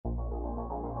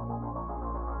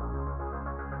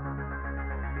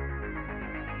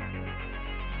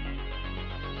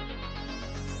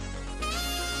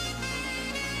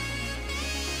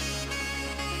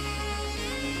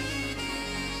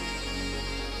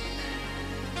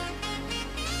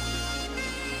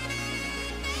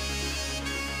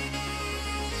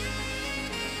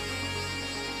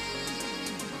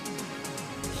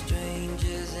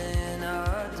strangers in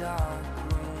a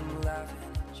dark room laughing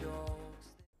at jokes.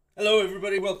 Hello,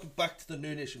 everybody. Welcome back to the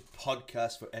New Nation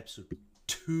podcast for episode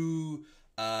 2.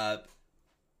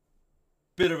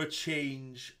 Bit of a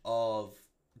change of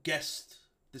guest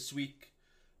this week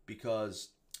because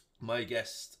my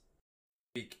guest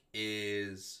this week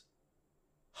is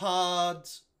hard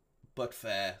but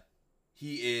fair.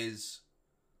 He is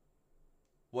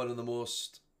one of the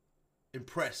most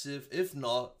impressive, if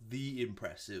not the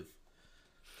impressive,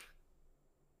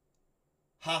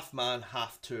 half man,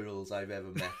 half turtles I've ever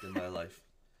met in my life.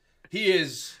 He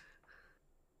is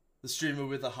the streamer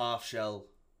with a half shell,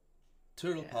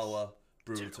 Turtle Power,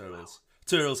 Brutal Turtles.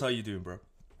 Turtles, how you doing, bro?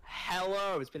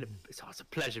 Hello, it's a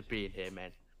pleasure being here,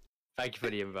 man. Thank you for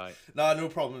the invite. Nah, no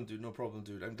problem, dude. No problem,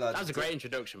 dude. I'm glad. That was a great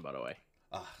introduction, by the way.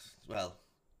 Well,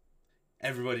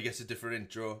 everybody gets a different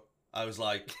intro. I was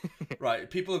like, right,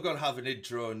 people have got to have an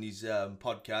intro in these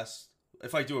podcasts.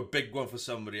 If I do a big one for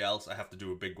somebody else, I have to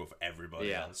do a big one for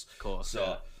everybody else. Of course. So,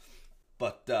 yeah.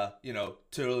 But you know,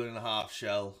 turtle in a half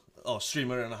shell or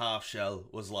streamer in a half shell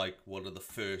was like one of the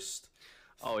first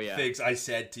things I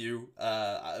said to you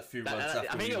a few months after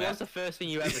I think we it met. was the first thing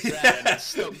you ever said, and it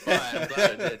stuck by it. I'm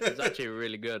glad it did. It's actually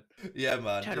really good. Yeah,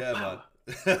 man. Turtle power.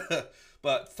 Man.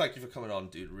 But thank you for coming on,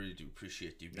 dude. Really do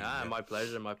appreciate you being Nah, here. my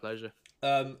pleasure. My pleasure.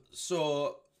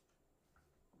 So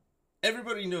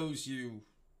everybody knows you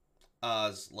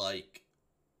as like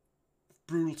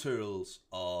Brutal Turtles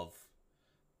of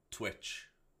Twitch,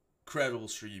 credible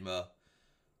streamer,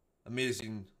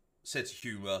 amazing sense of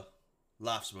humor,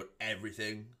 laughs about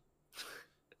everything.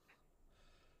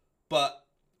 But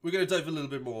we're gonna dive a little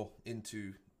bit more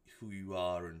into who you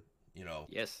are and, you know,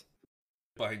 Yes.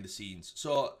 behind the scenes.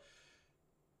 So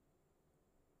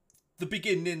the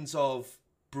beginnings of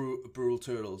Brutal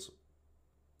Turtles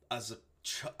as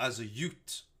a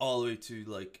youth all the way to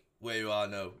like where you are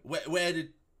now. Where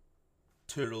did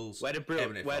Turtles Where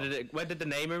did the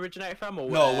name originate from?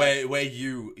 Or No, where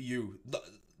you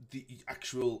the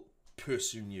actual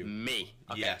person you. Me.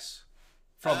 Okay. Yes.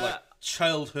 From like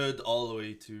childhood all the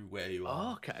way to where you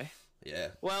are. Oh, okay. Yeah.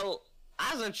 Well,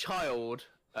 as a child,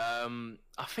 I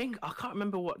can't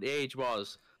remember what the age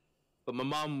was, but my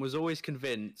mum was always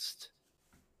convinced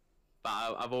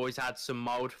that I've always had some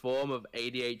mild form of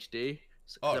ADHD.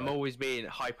 Oh, I'm right. always being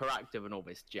hyperactive and all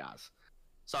this jazz.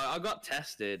 So I got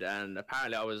tested, and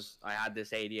apparently I had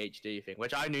this ADHD thing,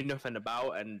 which I knew nothing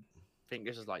about, and I think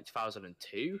this was like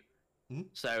 2002. Mhm.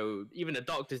 So even the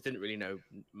doctors didn't really know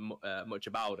much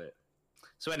about it.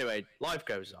 So anyway, life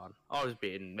goes on. I was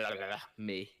being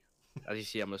me, as you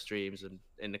see on my streams and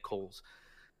in the calls.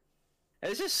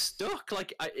 And it's just stuck.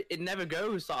 Like it never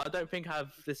goes. Like, I don't think I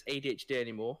have this ADHD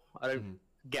anymore. I don't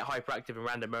get hyperactive in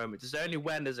random moments. It's only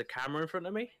when there's a camera in front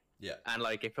of me. Yeah. And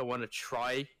like if I want to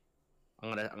try,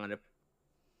 I'm gonna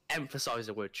emphasize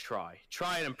the word try.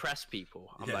 Try and impress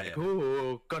people. I'm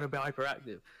oh, gotta be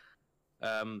hyperactive.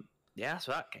 Yeah, that's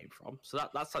where that came from. So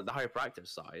that's like the hyperactive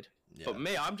side. Yeah. But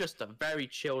me, I'm just a very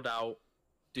chilled out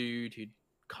dude who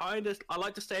I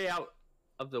like to stay out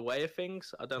of the way of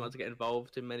things. I don't like to get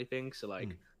involved in many things. So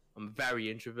like, I'm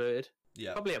very introverted.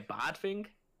 Yeah. Probably a bad thing.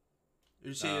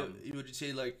 Would you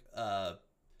say like are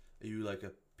you like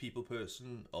a people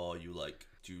person, or you like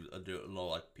do a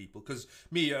lot like people? Because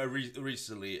me,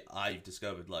 recently I've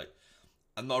discovered like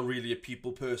I'm not really a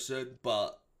people person,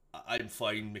 but I'm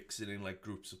fine mixing in like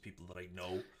groups of people that I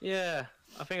know. Yeah,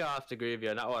 I think I have to agree with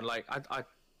you on that one. Like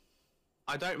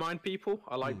I don't mind people.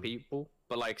 I like people,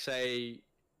 but like say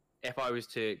if I was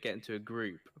to get into a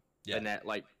group, and that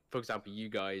like for example you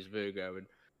guys, Virgo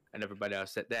and everybody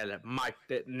else, they're like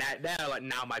they're like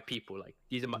now my people. Like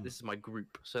these are this is my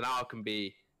group. So now I can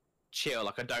be chill.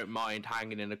 Like I don't mind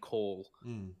hanging in a call.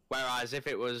 Whereas if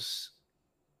it was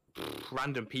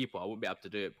random people, I wouldn't be able to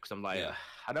do it because I'm like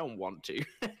I don't want to.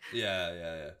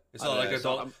 Yeah. It's not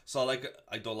like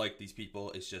I don't like these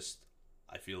people. It's just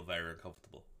I feel very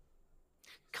uncomfortable.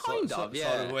 Kind of,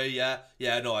 yeah. Sort of way, yeah.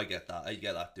 No, I get that. I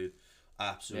get that, dude.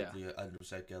 Absolutely,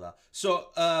 100% get that. So,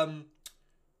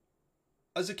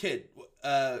 as a kid,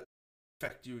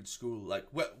 affect you in school? Like,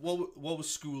 what was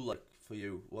school like for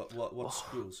you? What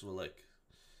schools were like?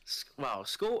 Well,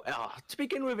 school. To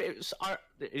begin with, it was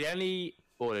the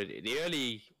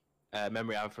only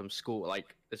memory I have from school.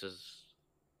 Like this is.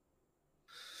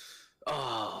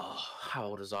 Oh, how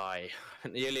old was I?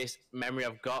 The earliest memory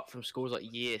I've got from school was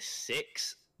like year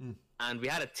 6, and we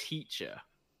had a teacher,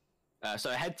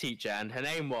 so a head teacher, and her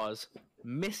name was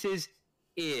Mrs.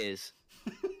 Ears,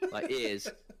 like ears.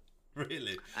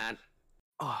 Really? And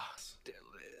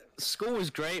school was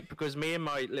great because me and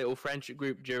my little friendship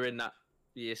group during that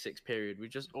year 6 period, we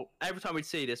just every time we'd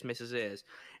see this Mrs. Ears,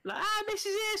 like,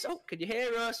 Mrs. Ears, can you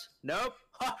hear us? Nope.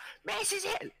 Mrs.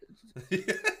 Ears.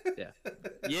 Yeah.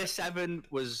 Year 7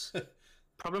 was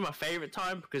probably my favorite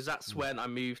time because that's when I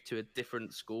moved to a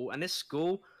different school, and this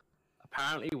school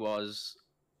apparently was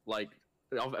like,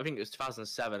 I think it was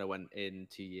 2007. I went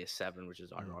into year 7, which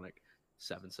is ironic.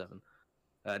 7-7.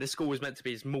 This school was meant to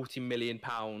be this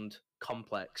multi-million-pound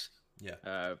complex.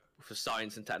 Yeah. For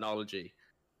science and technology.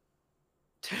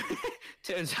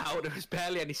 Turns out there was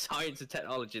barely any science and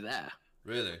technology there.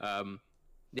 Really?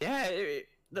 Yeah,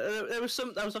 there was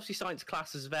obviously science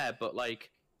classes there, but like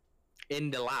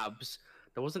in the labs,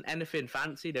 there wasn't anything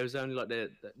fancy. There was only like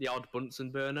the odd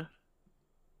Bunsen burner.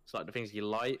 It's like the things you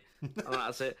light, and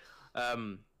that's it.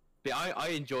 But I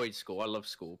enjoyed school. I love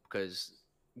school because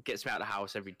it gets me out of the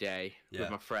house every day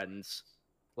with my friends.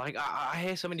 Like I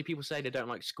hear so many people say they don't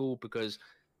like school because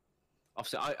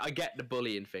obviously I get the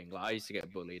bullying thing. Like I used to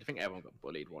get bullied. I think everyone got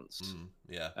bullied once.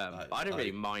 Yeah. But I didn't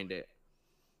really mind it.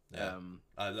 Yeah.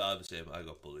 I the same. I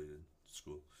got bullied in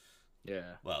school.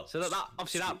 Yeah. Well, so that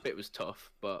obviously that bit was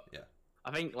tough, but yeah,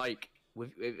 I think like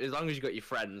as long as you got your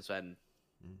friends, then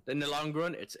in the long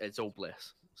run, it's all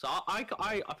bliss. So I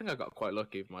think I got quite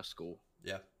lucky with my school.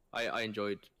 Yeah. I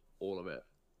enjoyed all of it.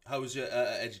 How was your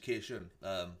education?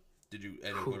 Did you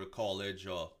ever go to college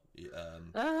or?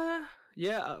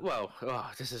 Yeah. Well,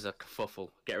 this is a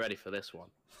kerfuffle. Get ready for this one.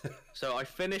 So I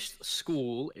finished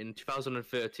school in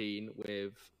 2013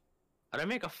 with. I don't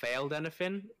think I failed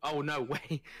anything. Oh no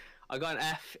way! I got an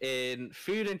F in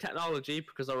food and technology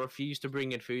because I refused to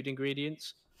bring in food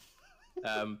ingredients.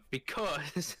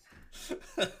 Because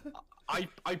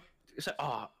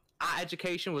our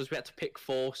education was we had to pick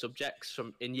 4 subjects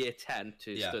in year 10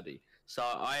 to study. So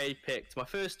I picked my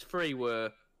first 3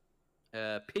 were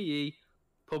PE,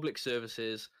 public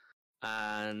services,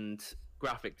 and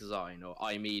graphic design, or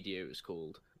iMedia it was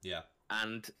called. Yeah.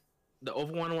 And the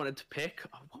other one I wanted to pick,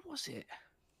 what was it?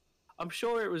 I'm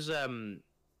sure it was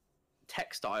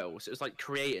textiles. It was like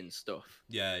creating stuff.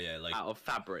 Yeah, like out of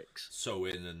fabrics.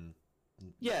 Sewing and.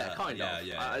 Yeah, kind of.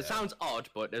 Yeah. It sounds odd,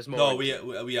 but there's more. No, we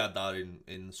had that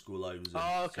in school I was in.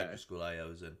 Oh, okay. Secondary school I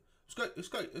was in. It's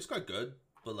quite good,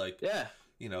 but like yeah,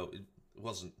 it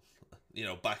wasn't.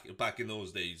 Back in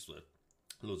those days, where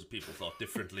loads of people thought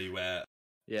differently. Where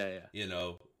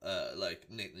like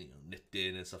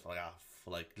knitting and stuff like that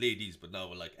for like ladies, but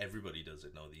now like everybody does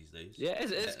it now these days. Yeah,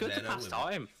 it's good to pass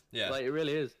time. Yeah, like it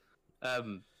really is.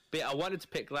 But I wanted to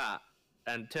pick that,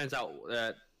 and turns out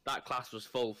that class was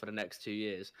full for the next 2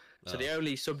 years. So the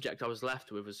only subject I was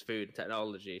left with was food and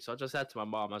technology. So I just said to my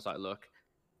mom, I was like, look,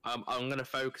 I'm going to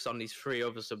focus on these 3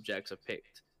 other subjects I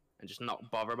picked and just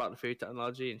not bother about the food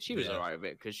technology. And she was all right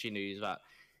with it because she knew that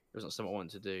it wasn't something I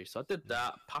wanted to do. So I did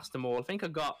that, passed them all. I think I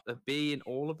got a B in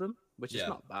all of them, which is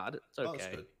not bad. It's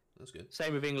okay. That's good.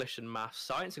 Same with English and maths.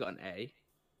 Science, I got an A,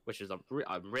 which is I'm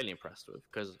really impressed with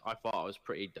because I thought I was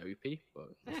pretty dopey.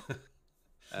 But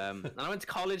and I went to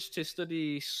college to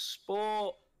study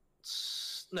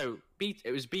sports. No,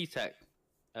 it was BTEC.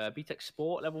 BTEC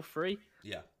Sport level 3.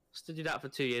 Yeah. Studied that for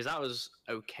 2 years. That was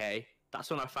okay. That's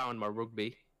when I found my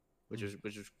rugby, which was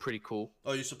pretty cool.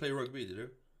 Oh, you used to play rugby, did you?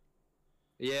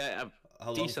 Yeah,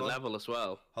 a decent level as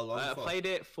well. How long? I played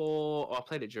it I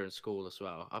played it during school as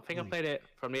well. I think I played it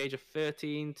from the age of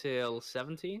 13 till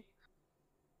 17.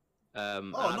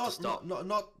 Not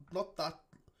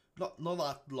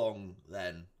that long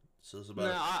then. So it's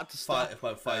about I had to stop.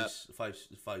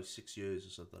 five, 6 years or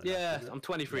something. Like that, I'm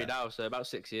 23 now, so about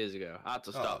 6 years ago, I had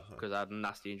to stop because I had a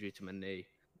nasty injury to my knee.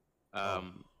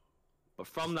 But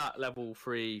from that level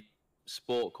 3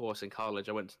 sport course in college,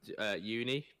 I went to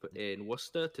uni in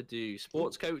Worcester to do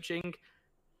sports coaching.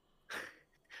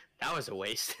 That was a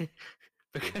waste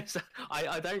because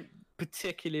I don't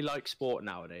particularly like sport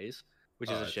nowadays, which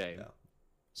is a shame. Yeah.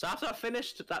 So after I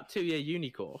finished that 2-year uni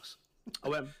course, I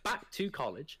went back to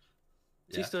college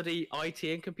to study IT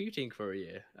and computing for a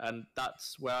year, and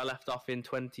that's where I left off in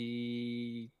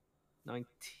 2019.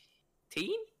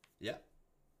 Yeah.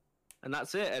 And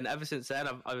that's it. And ever since then,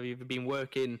 I've either been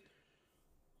working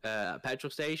at petrol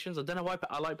stations. I don't know why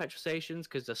I like petrol stations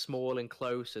because they're small and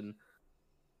close and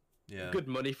good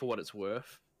money for what it's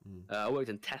worth. I worked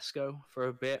in Tesco for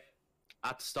a bit. I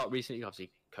had to start recently,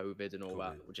 obviously COVID and all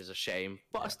that, which is a shame.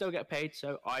 But I still get paid,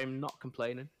 so I'm not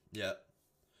complaining. Yeah.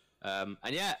 And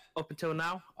up until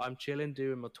now, I'm chilling,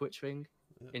 doing my Twitch thing,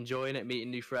 enjoying it,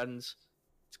 meeting new friends.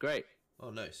 It's great.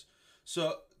 Oh, nice.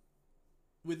 So,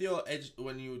 with your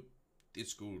when you did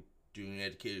school doing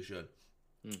education,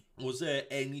 was there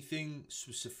anything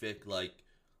specific like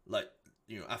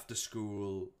after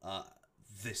school?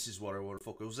 This is what I want to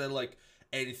focus. Was there like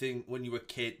anything when you were a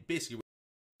kid, basically,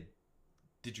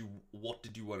 what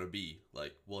did you want to be?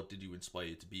 Like, what did you inspire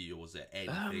you to be? Or was there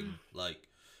anything, like,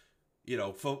 you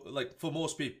know, for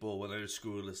most people, when they're in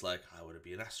school, it's like, I want to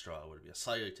be an astronaut, I want to be a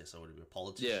scientist, I want to be a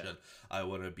politician, I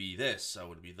want to be this, I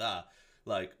want to be that.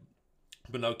 Like,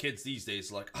 but now kids these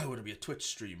days are like, I want to be a Twitch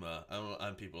streamer,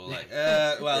 and people are like,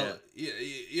 well,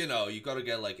 you know, you got to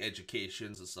get like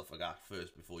educations and stuff like that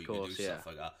first before you can do stuff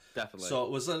like that. Definitely. So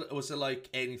was there like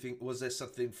anything? Was there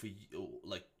something for you,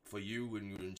 like for you when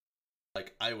you were in,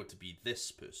 like, I want to be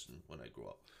this person when I grow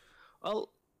up? Well,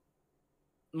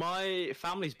 my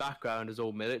family's background is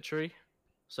all military,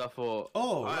 so I thought,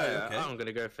 okay, I'm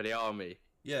gonna go for the army.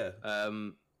 Yeah.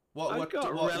 I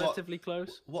got relatively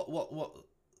close. What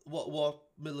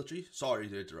military? Sorry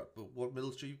to interrupt, but what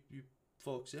military you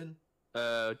folks in?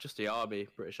 Just the army,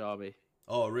 British Army.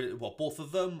 Oh, really? What, both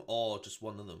of them, or just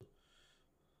one of them?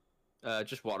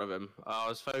 Just one of them. I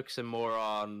was focusing more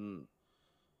on,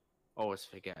 I always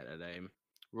forget the name.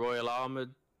 Royal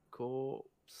Armoured Corps.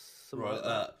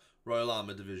 Royal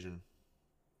Armoured Division.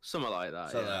 Something like that.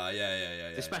 So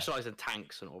yeah. They specialise in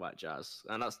tanks and all that jazz,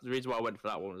 and that's the reason why I went for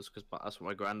that one, was because that's what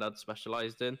my granddad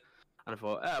specialised in. And I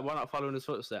thought, why not follow in his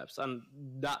footsteps? And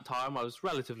that time I was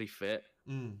relatively fit.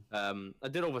 I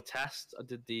did all the tests. I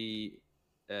did the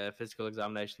physical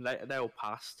examination. They all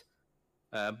passed.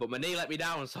 But my knee let me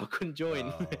down, so I couldn't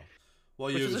join.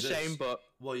 Which is a shame, but...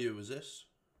 What year was this?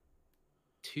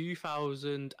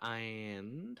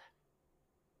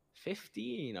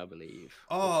 2015, I believe.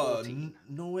 Oh,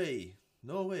 no way.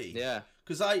 Yeah.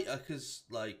 Because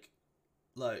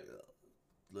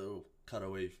little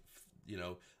cutaway, you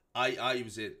know,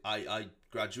 I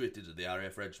graduated at the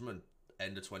RAF Regiment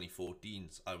end of 2014.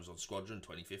 I was on Squadron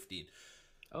 2015.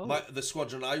 The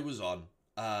squadron I was on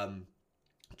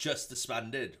just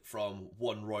disbanded from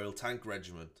one Royal Tank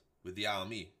Regiment with the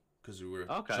army, because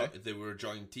they were a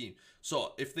joint team.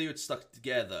 So if they had stuck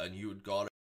together and you had got it,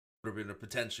 would have been a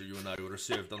potential you and I would have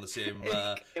served on the same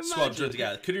squadron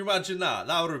together. Could you imagine that?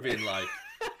 That would have been like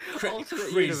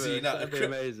crazy. That'd be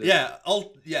amazing. Yeah,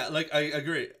 like I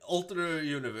agree. Alternate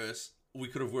universe, we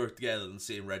could have worked together in the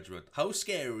same regiment. How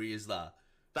scary is that?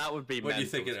 That would be mental,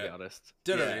 to be honest.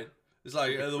 Do you know what I mean? It's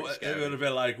like it would have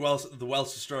been like the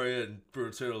Welsh Destroyer and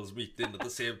Brutal Turtles meet in at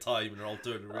the same time in an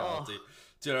alternate reality.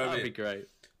 Do you know what I mean? That'd be great.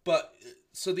 But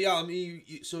so the army,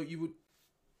 you would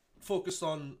focus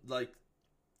on like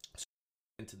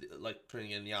into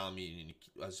training in the army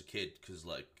as a kid, because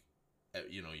like,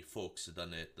 you know, your folks had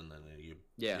done it, and then you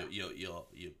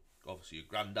obviously your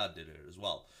granddad did it as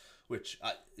well, which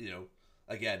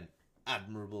again,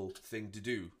 admirable thing to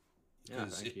do.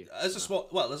 Because as a small,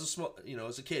 you know,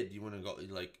 as a kid, you wouldn't have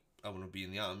got like, I want to be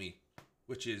in the army,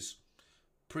 which is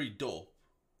pretty dope,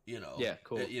 you know. Yeah,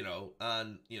 cool. You know,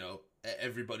 and you know,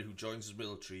 everybody who joins the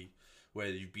military,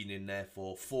 whether you've been in there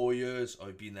for 4 years or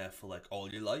you've been there for like all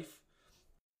your life,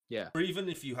 or even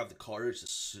if you have the courage to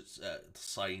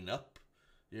sign up,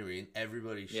 you know what I mean.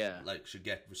 Everybody should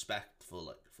get respect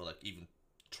for even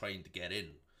trying to get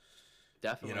in.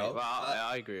 Definitely, you know? Well,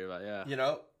 I agree with that. Yeah, you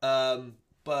know,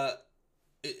 but.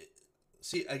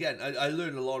 See, again, I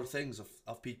learned a lot of things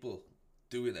of people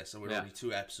doing this, and we're only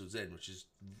 2 episodes in, which is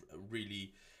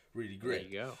really, really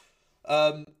great. There you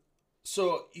go.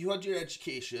 So you had your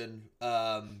education.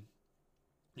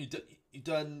 You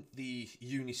done the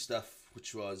uni stuff,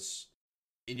 which was,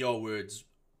 in your words,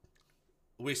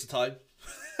 a waste of time.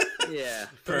 Yeah,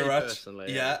 pretty much.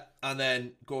 Personally, yeah, and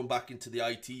then going back into the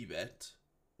IT bit,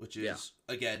 which is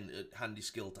again a handy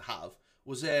skill to have.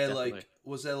 Was there like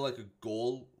a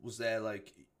goal? Was there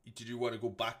like, did you want to go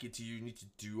back into uni to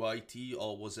do IT,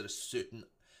 or was it a certain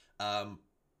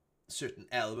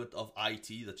element of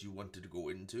IT that you wanted to go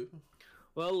into?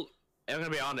 Well, I'm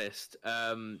gonna be honest.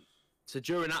 So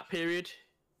during that period,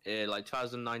 like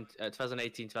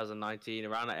 2018, 2019,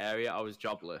 around that area, I was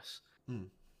jobless.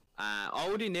 I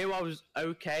already knew I was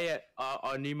okay.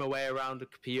 I knew my way around the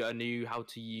computer. I knew how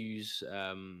to use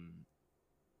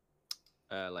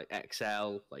like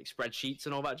Excel, like spreadsheets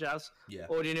and all that jazz. Yeah.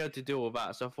 Already knew how to do all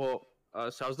that. So I thought,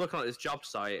 so I was looking at this job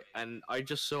site, and I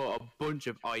just saw a bunch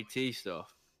of IT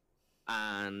stuff,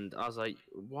 and I was like,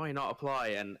 why not apply?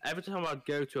 And every time I'd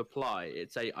go to apply,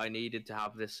 it'd say I needed to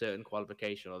have this certain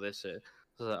qualification or this. So I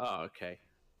was like, oh, okay.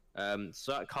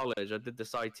 So at college, I did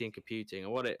this IT and computing,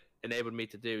 and what it enabled me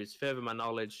to do is further my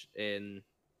knowledge in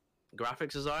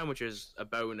graphics design, which is a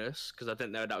bonus because I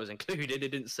didn't know that was included.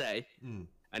 It didn't say.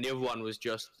 And the other one was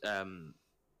just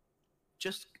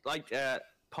like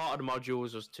part of the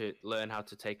modules was to learn how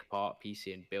to take apart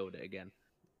PC and build it again,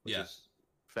 which is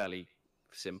fairly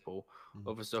simple.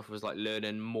 Other stuff was like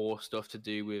learning more stuff to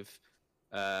do with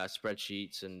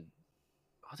spreadsheets, and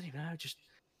I don't even know, just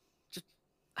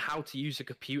how to use a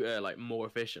computer like more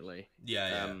efficiently.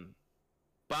 Yeah.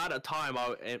 But at the time,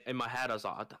 in my head, I was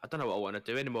like, I don't know what I want to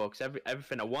do anymore, because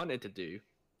everything I wanted to do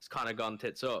has kind of gone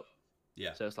tits up.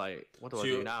 Yeah. So it's like, what do I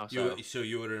do now? So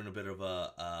you were in a bit of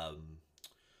a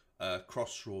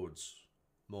crossroads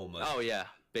moment. Oh yeah,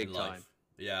 big time. Life.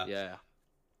 Yeah. Yeah.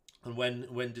 And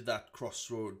when did that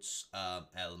crossroads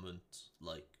element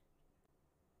like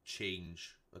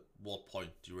change? At what point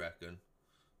do you reckon?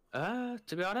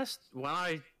 To be honest, when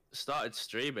I started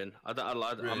streaming,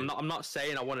 Really? I'm not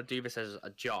saying I want to do this as a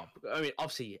job. I mean,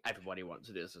 obviously everybody wants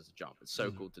to do this as a job. It's so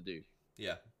cool to do.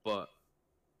 Yeah. But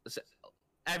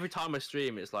every time I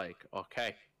stream, it's like,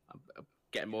 okay, I'm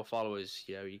getting more followers.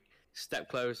 You know, you step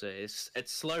closer. It's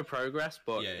slow progress,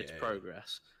 but it's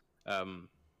progress.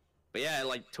 But yeah,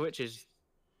 like Twitch it's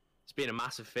been a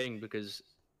massive thing, because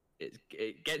it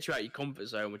gets you out your comfort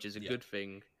zone, which is a good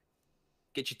thing.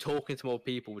 Gets you talking to more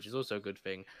people, which is also a good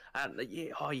thing. And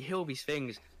you hear all these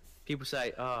things. People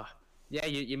say, yeah,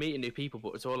 you're meeting new people,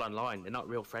 but it's all online. They're not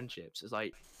real friendships. It's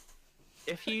like,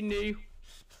 if you knew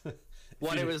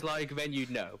what it was like, then you'd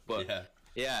know. But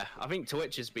yeah, I think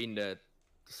Twitch has been the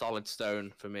solid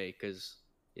stone for me, because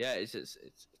it's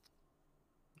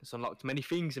unlocked many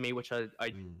things in me which I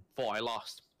thought I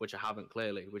lost, which I haven't,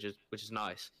 clearly, which is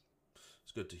nice.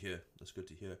 It's good to hear. That's good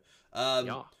to hear.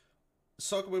 Yeah. Let's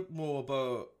talk a bit more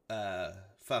about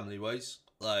family wise.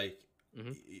 Like,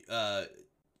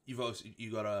 you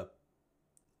got a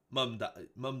mum,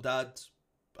 dad,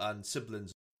 and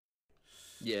siblings.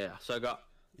 Yeah. So I got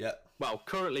Well,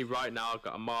 currently right now I've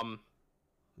got a mum.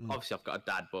 Obviously I've got a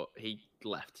dad, but he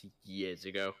left years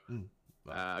ago.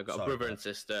 I got a brother and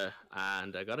sister,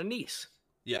 and I got a niece.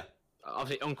 Yeah.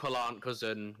 Obviously uncle, aunt,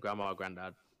 cousin, grandma,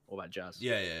 granddad, all that jazz.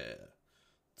 Yeah.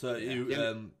 So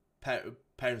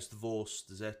parents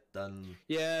divorced, is it? Then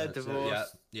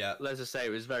divorced. Yeah. Let's just say it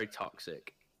was very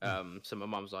toxic. So my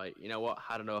mum's like, you know what,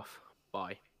 had enough,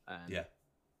 bye. And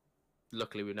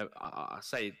luckily we never.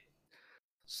 I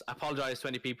apologize to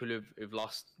any people who've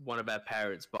lost one of their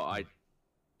parents, but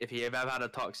if you've ever had a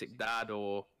toxic dad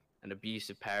or an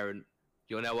abusive parent,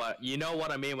 you know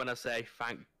what I mean when I say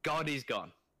thank God he's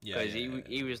gone. Because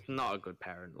he was not a good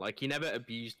parent. Like, he never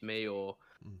abused me or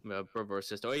my brother or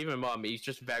sister, or even mum. He's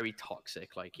just very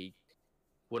toxic. Like, he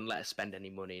wouldn't let us spend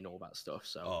any money and all that stuff.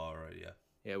 So,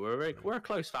 yeah, we're a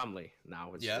close family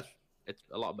now. It's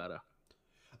a lot better.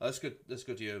 That's good. That's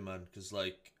good to hear, man. Because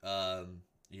like,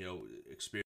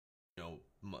 experience.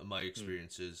 My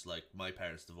experiences, like, my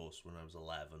parents divorced when I was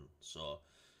 11. So,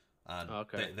 and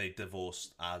they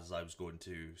divorced as I was going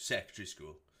to secondary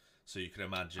school. So you can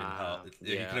imagine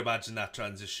you can imagine that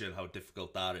transition, how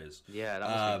difficult that is. Yeah, that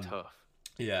must be tough.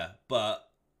 Yeah, but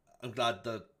I'm glad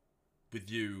that with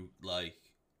you, like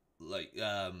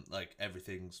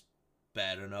everything's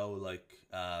better now. Like,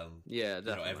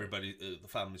 definitely. Everybody, the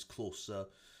family's closer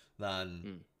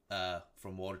than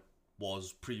from what it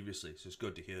was previously. So it's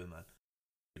good to hear, man.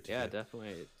 Hear. Definitely.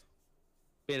 It's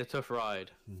been a tough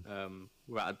ride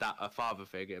without a father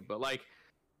figure, but like,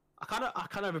 I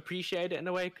kind of appreciate it in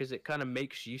a way, because it kind of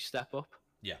makes you step up.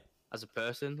 Yeah. As a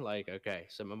person, like, okay,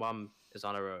 so my mum is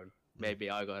on her own.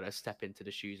 Maybe I gotta step into the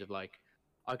shoes of, like,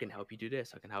 I can help you do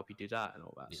this, I can help you do that, and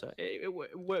all that. Yeah. So it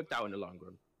worked out in the long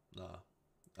run. Nah,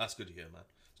 that's good to hear, man.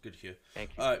 It's good to hear.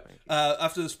 Thank you. All right.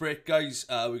 After this break, guys,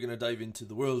 we're gonna dive into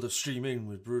the world of streaming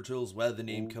with Brutals, where the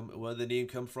name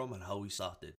come from, and how we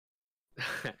started.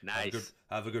 Nice.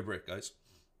 Have a good break, guys.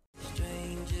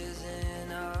 Strangers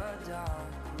in a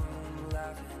dark room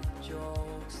laughing at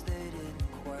jokes they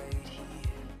didn't quite hear.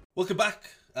 Welcome back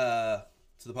to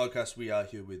the podcast. We are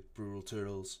here with Brutal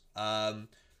Turtles.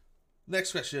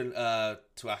 Next question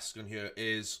to ask on here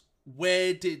is,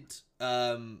 where did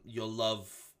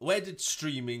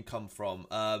streaming come from?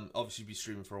 Obviously, you've been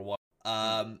streaming for a while.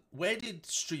 Where did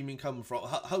streaming come from?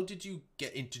 How did you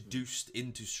get introduced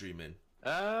into streaming?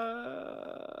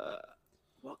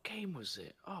 What game was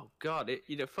it? Oh God!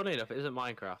 Funny enough, it isn't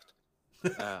Minecraft.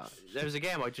 There was a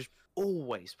game I just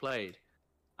always played,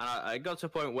 and I got to a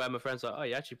point where my friends were like, "Oh,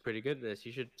 you're actually pretty good at this.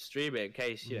 You should stream it in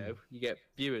case you get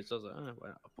viewers." So I was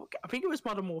like, "Oh, I think it was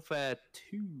Modern Warfare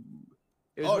 2."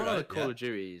 It was one of the Call of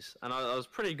Duties, and I was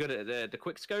pretty good at the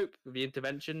quick scope with the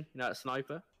intervention, that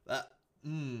sniper. That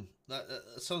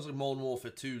sounds like Modern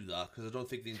Warfare 2, because I don't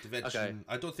think the intervention. Okay.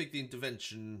 I don't think the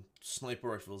intervention sniper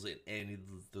rifles in any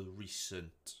of the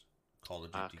recent Call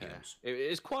of Duty games.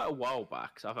 It's quite a while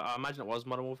back. So I imagine it was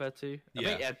Modern Warfare 2. I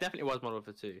think, it definitely was Modern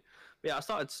Warfare 2. But yeah, I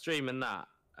started streaming that.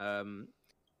 And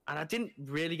and I didn't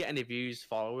really get any views,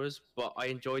 followers, but I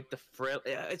enjoyed the thrill.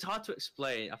 It's hard to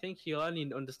explain. I think you'll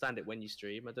only understand it when you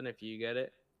stream. I don't know if you get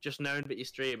it. Just knowing that you're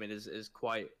streaming is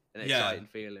quite an exciting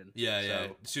feeling. Yeah, so, yeah.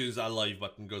 As soon as that live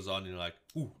button goes on, you're like,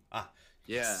 ooh,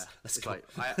 yeah. Let's it's go. Like,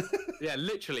 yeah,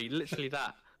 literally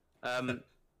that. But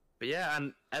yeah,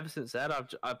 and ever since then,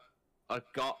 I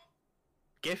got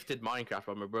gifted Minecraft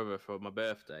by my brother for my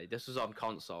birthday. This was on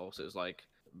console, so it was like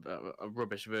a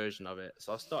rubbish version of it.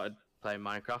 So I started playing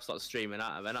Minecraft, started streaming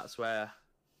that, and then that's where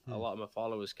a lot of my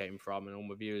followers came from and all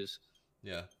my viewers.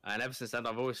 Yeah. And ever since then,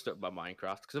 I've always stuck by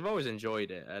Minecraft because I've always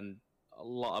enjoyed it, and a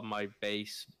lot of my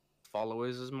base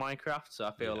followers is Minecraft. So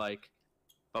I feel like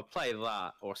if I play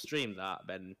that or stream that,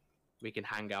 then we can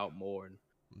hang out more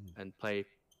and play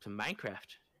some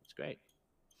Minecraft. It's great.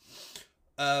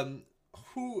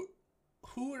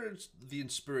 Who are the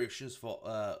inspirations for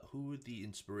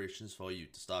you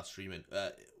to start streaming?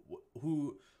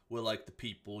 Who were like the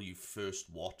people you first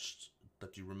watched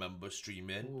that you remember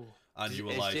streaming? Ooh. And you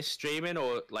were is this streaming,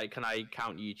 or like can I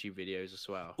count YouTube videos as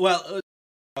well? Well,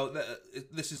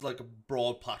 this is like a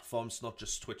broad platform. It's not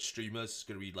just Twitch streamers. It's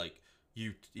gonna be like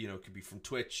it could be from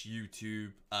Twitch,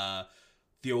 YouTube,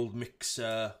 the old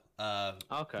Mixer,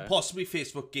 okay, possibly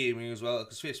Facebook Gaming as well,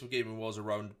 because Facebook Gaming was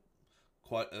around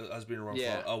has been around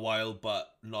for a while,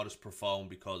 but not as profound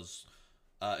because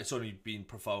it's only been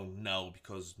profound now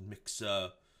because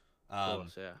Mixer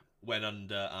went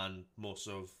under, and most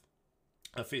of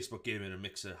Facebook Gaming and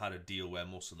Mixer had a deal where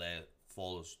most of their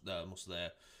followers, most of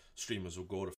their streamers will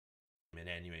go to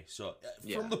streaming anyway. So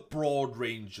from the broad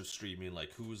range of streaming,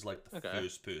 like who was like the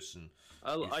first person?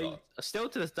 I still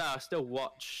to this day I still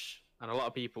watch, and a lot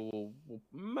of people will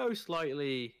most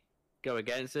likely go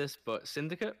against this, but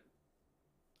Syndicate.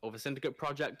 Or the Syndicate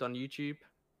Project on YouTube.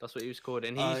 That's what he was called.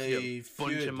 And he's a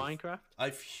bunch of Minecraft.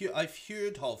 I've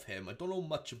heard of him. I don't know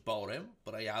much about him,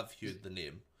 but I have heard the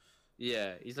name.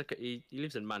 Yeah, he's like he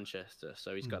lives in Manchester,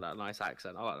 so he's got that nice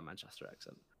accent. I like the Manchester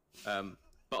accent.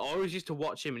 But I always used to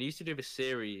watch him, and he used to do this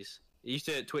series. He used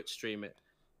to Twitch stream it,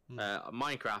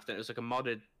 Minecraft, and it was like a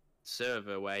modded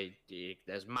server where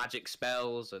there's magic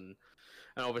spells and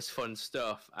all this fun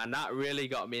stuff. And that really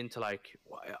got me into like,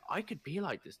 I could be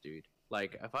like this dude.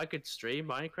 Like, if I could stream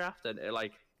Minecraft and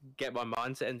like get my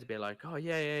mindset into be like, oh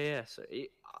yeah. So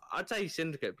I'd say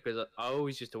Syndicate because I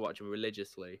always used to watch him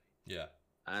religiously. Yeah.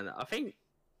 And I think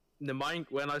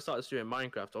when I started streaming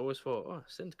Minecraft, I always thought, oh,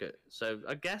 Syndicate. So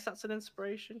I guess that's an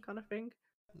inspiration kind of thing.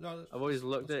 No, I've always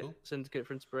looked at cool. Syndicate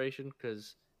for inspiration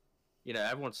because,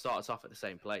 everyone starts off at the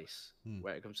same place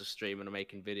where it comes to streaming and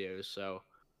making videos. So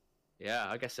yeah,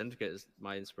 I guess Syndicate is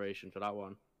my inspiration for that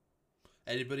one.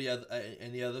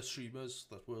 Any other streamers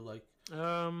that were like?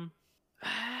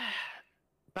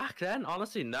 Back then,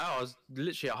 honestly, no. I was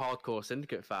literally a hardcore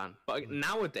Syndicate fan. But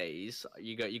nowadays,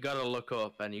 you got to look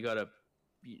up, and you got to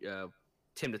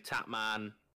Tim the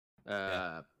Tatman,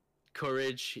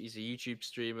 Courage. He's a YouTube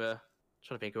streamer. I'm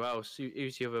trying to think who else.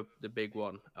 Who's the big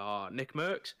one? Nick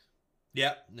Mercs.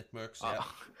 Yeah, Nick Mercs. Yeah.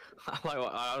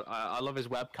 I love his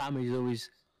webcam. He's always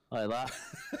like that.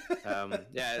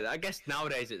 Yeah, I guess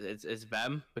nowadays it's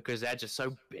them because they're just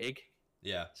so big.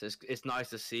 Yeah. So it's nice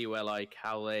to see where like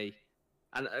how they,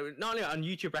 and not only on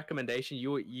YouTube recommendation,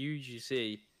 you usually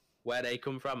see where they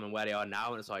come from and where they are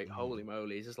now, and it's like holy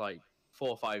moly, it's just like 4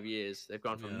 or 5 years they've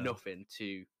gone from nothing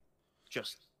to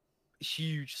just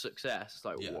huge success. It's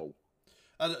like whoa.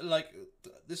 And like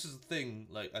this is the thing.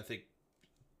 Like I think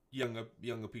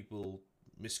younger people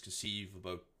misconceive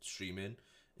about streaming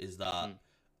is that.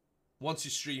 Once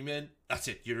you're streaming, that's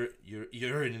it.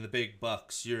 You're earning the big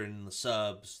bucks. You're earning the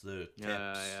subs, the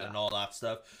tips, and all that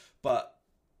stuff. But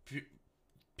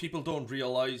people don't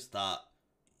realize that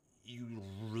you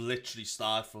literally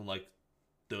start from like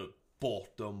the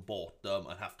bottom,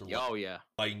 and have to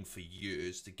grind for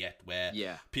years to get where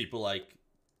people like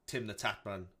Tim the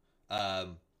Tatman,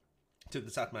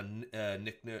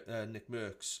 Nick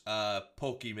Mercs,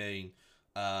 Pokimane,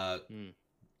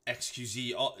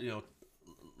 XQZ,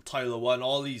 Tyler One,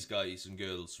 all these guys and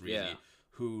girls really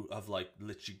who have like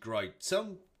literally grind.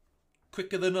 Some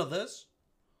quicker than others.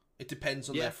 It depends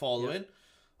on their following.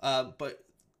 But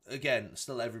again,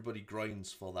 still everybody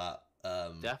grinds for that.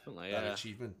 Definitely, that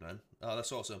achievement, man. Oh,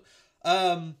 that's awesome.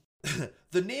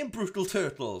 The name Brutal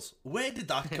Turtles, where did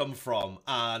that come from?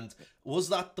 And was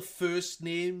that the first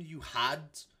name you had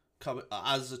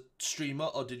as a streamer,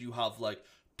 or did you have like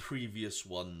previous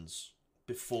ones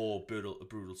before Brutal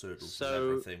Turtles was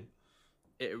everything?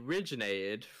 It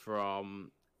originated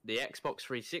from the Xbox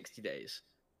 360 days.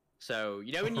 So,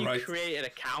 when you create an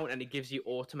account and it gives you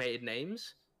automated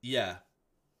names? Yeah.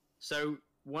 So,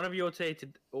 one of your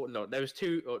tated, or no, there was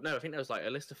two, or no, I think there was like a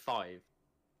list of 5,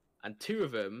 and 2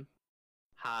 of them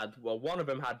had, well, one of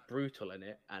them had Brutal in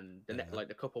it, and like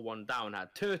the couple one down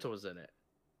had Turtles in it.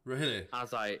 Really? I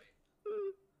was like,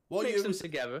 what mix year them was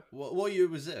together. What year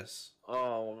was this?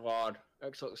 Oh god,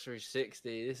 Xbox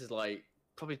 360. This is like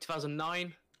probably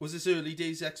 2009. Was this early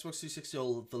days Xbox 360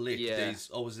 or the late Yeah. days,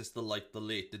 or was this the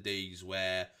later days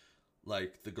where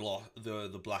like the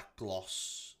black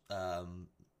gloss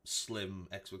slim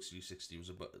Xbox 360 was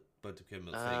about to become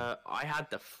a thing? I had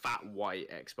the fat white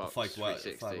Xbox Fat white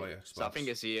 360. So I Xbox. think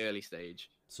it's the early stage.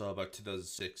 So about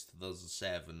 2006,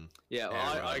 2007. Yeah,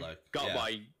 well, era, I got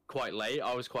by quite late.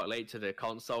 I was quite late to the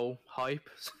console hype.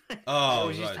 I Oh,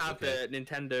 always used right, to have okay. the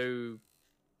Nintendo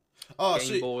Oh,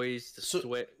 Game Boys, the so-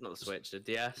 Switch, not the Switch, the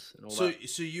DS, and all so that.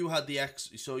 so you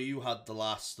had the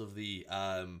last of the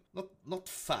not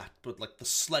fat but like the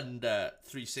slender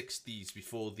 360s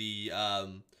before the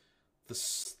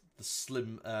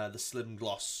slim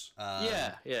gloss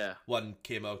Yeah. one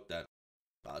came out then.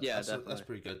 Yeah, that's definitely.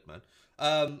 pretty good, man.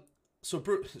 So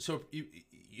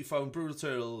you found Brutal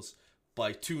Turtles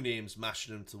by 2 names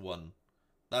mashing them to one.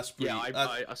 That's pretty. Yeah,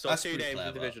 I saw that's 2 pretty names clever.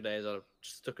 individual days. I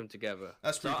just stuck them together.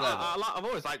 That's pretty So clever. I've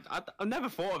always like. I never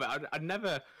thought of it. I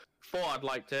never thought I'd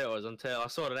like Turtles until I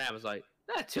saw the name. I was like,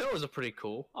 yeah, Turtles are pretty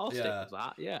cool. I'll stick Yeah. with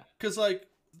that. Yeah. Because like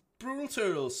Brutal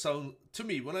Turtles sound to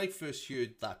me when I first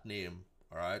heard that name.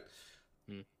 All right,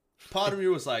 part of me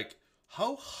was like,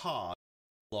 how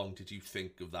long did you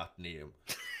think of that name?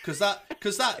 Because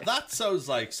that sounds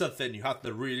like something you have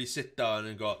to really sit down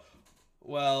and go,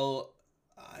 well,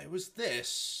 I was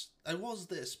this,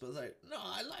 but like, no,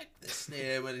 I like this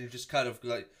name, and you just kind of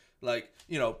like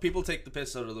you know, people take the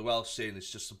piss out of the Welsh saying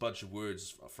it's just a bunch of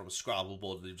words from a Scrabble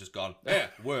board and they've just gone, yeah,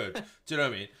 word. Do you know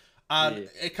what I mean? And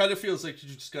it kind of feels like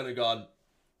you've just kind of gone,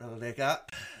 I'll take that.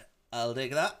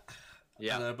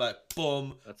 Yeah. And I'm like,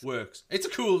 boom, works. It's a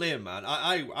cool name, man.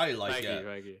 I like it.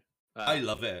 Thank you. I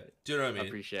love it. Do you know what I mean? I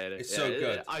appreciate it. It's so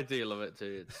good. I do love it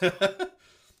too.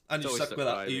 And you always stuck stuck with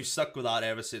that. by me. You stuck with that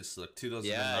ever since like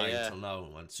 2009 Yeah. till now,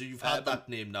 man. So you've had that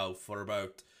name now for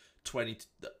about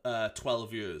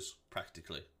 12 years,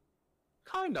 practically.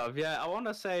 Kind of, yeah. I want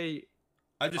to say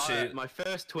I'm just saying. my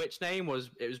first Twitch name was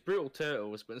Brutal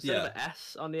Turtles, but instead of an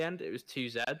S on the end, it was 2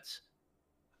 Z's.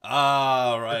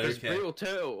 Ah, right, Because okay. Brutal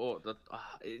Turtle,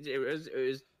 it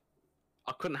was.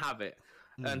 I couldn't have it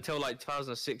until like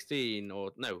 2016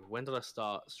 or no. When did I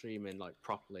start streaming like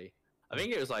properly? I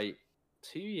think it was like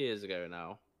 2 years ago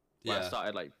now. When I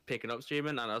started like picking up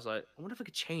streaming, and I was like, I wonder if I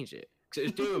could change it because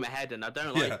it was doing my head, and I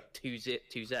don't like two Z's.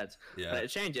 Yeah. But I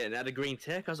changed it, and it had a green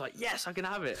tick. I was like, yes, I can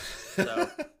have it. So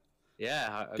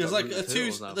yeah, Because like the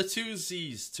the 2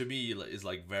 Z's to me is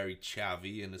like very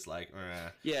chavvy, and it's like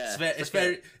yeah, it's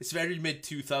very mid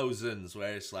 2000s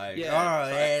where it's like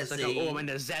it's like I'm in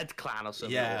the Z clan or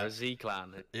something, or a Z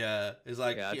clan. it's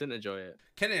like I didn't enjoy it.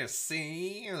 Can you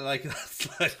see? Like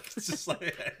that's like it's just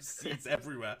like Z's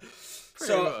everywhere.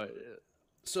 So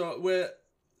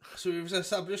we've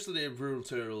established the name Brutal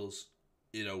Turtles,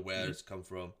 you know where it's come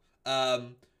from.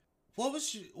 What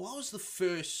was the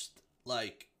first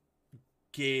like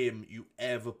game you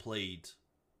ever played?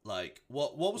 Like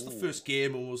what was the first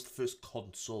game and what was the first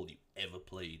console you ever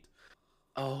played?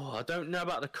 Oh, I don't know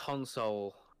about the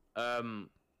console.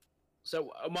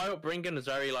 So my upbringing is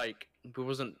very like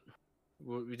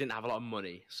we didn't have a lot of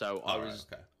money, so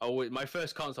my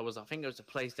first console was, I think it was a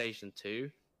PlayStation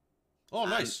 2. Oh, And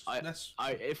nice.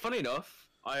 Funny enough,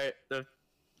 the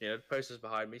posters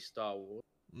behind me, Star Wars.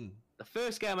 The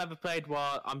first game I ever played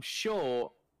was, I'm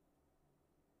sure,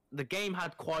 the game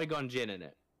had Qui-Gon Jinn in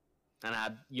it, and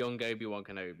had young Obi-Wan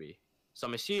Kenobi. So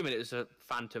I'm assuming it was a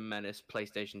Phantom Menace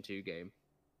PlayStation 2 game.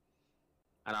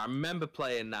 And I remember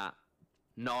playing that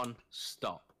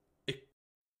non-stop.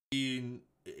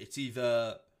 It's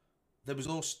either there was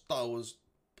no Star Wars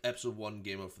Episode 1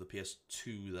 game out for the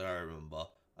PS2 that I remember.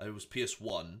 It was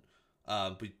PS1,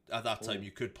 but at that time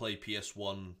you could play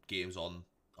PS1 games on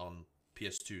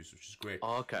PS2s, which is great.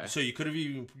 Oh, okay. So you could have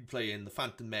even been playing the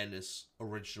Phantom Menace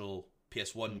original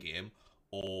PS1 game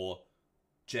or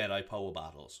Jedi Power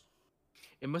Battles.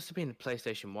 It must have been the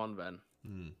PlayStation 1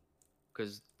 then.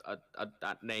 Because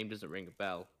that name doesn't ring a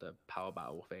bell, the Power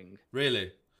Battle thing.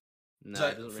 Really? No, So,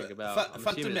 it doesn't ring a bell. I'm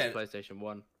Phantom assuming it's Menace. PlayStation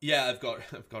 1. Yeah, I've got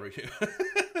it here.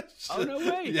 Oh, no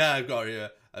way! Yeah, I've got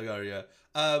it here.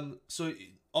 So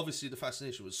obviously the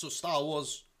fascination was Star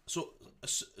Wars. So a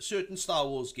certain Star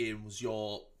Wars game was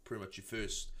pretty much your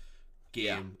first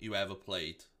game you ever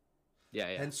played. Yeah.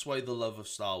 Hence why the love of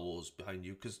Star Wars behind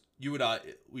you, because you and I,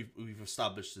 we've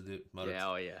established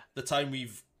the time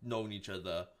we've known each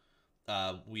other,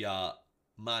 we are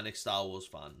manic Star Wars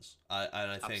fans.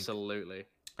 I Absolutely.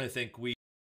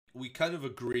 We kind of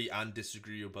agree and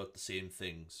disagree about the same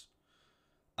things.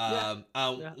 Yeah,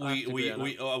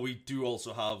 We do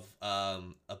also have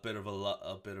a bit of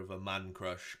a man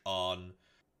crush on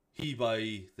he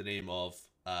by the name of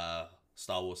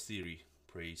Star Wars Theory,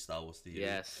 pre Star Wars Theory.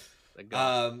 Yes, the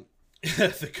god.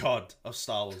 The god of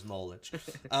Star Wars knowledge.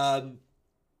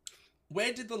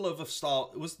 Where did the love of Star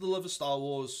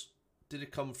Wars? Did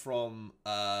it come from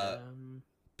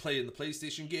playing the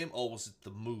PlayStation game, or was it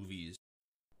the movies?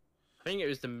 I think it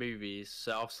was the movies.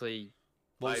 So obviously,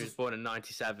 I was born in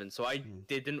 '97, so I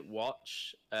didn't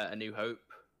watch A New Hope,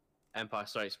 Empire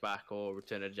Strikes Back, or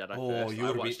Return of the Jedi first.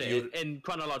 I watched it in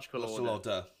chronological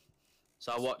order.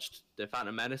 So I watched The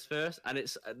Phantom Menace first, and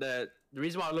it's the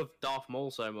reason why I love Darth Maul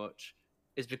so much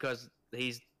is because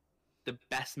he's the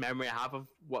best memory I have of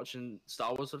watching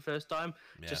Star Wars for the first time.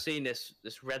 Yeah. Just seeing this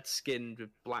red-skinned with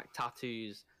black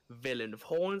tattoos villain with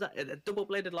horns, a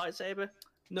double-bladed lightsaber.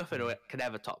 Nothing can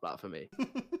ever top that for me.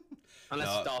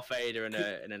 Unless it's Darth Vader in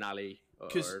an alley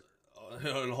or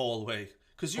in a hallway.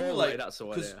 Because you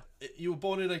you were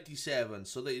born in '97,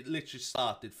 so they literally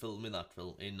started filming that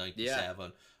film in '97.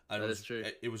 Yeah, and that is true.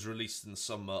 It was released in the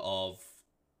summer of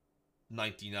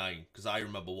 '99. Because I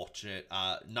remember watching it.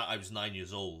 I was 9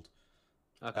 years old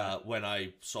when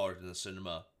I saw it in the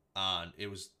cinema, and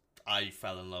I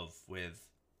fell in love with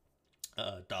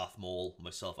Darth Maul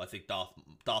myself. I think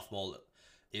Darth Maul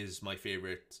is my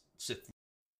favorite Sith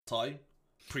time.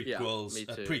 Prequels,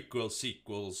 prequels,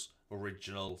 sequels,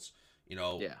 originals.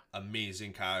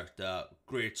 Amazing character,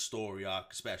 great story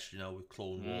arc, especially with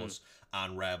Clone Wars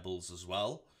and Rebels as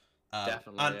well.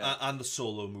 Definitely, and the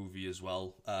Solo movie as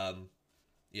well.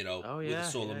 With the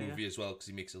Solo movie as well, because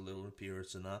he makes a little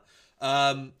appearance in that.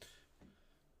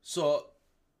 So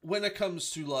when it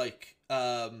comes to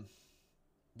the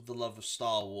love of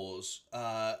Star Wars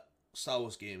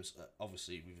games,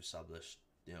 obviously we've established,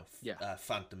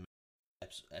 Phantom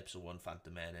Episode 1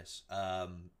 Phantom Menace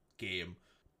game.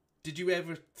 Did you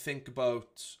ever think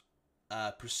about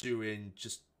pursuing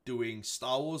just doing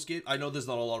Star Wars games? I know there's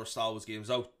not a lot of Star Wars games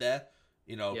out there.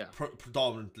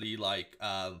 Predominantly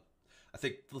I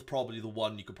think probably the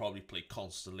one you could probably play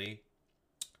constantly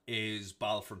is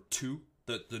Battlefront 2,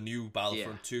 the new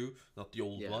Battlefront 2, not the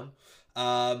old one.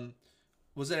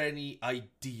 Was there any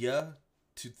idea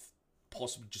to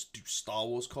possibly just do Star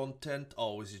Wars content,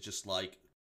 or was it just like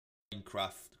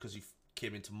Minecraft, because you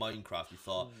came into Minecraft, you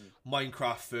thought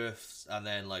Minecraft first and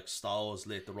then like Star Wars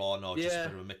later on, or just a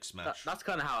bit of a mix match? That's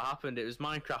kind of how it happened. It was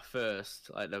Minecraft first,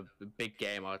 like the big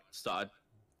game. I started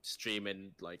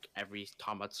streaming, like every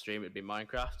time I'd stream it'd be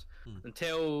Minecraft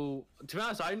until, to be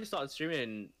honest, I only started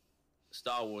streaming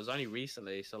Star Wars only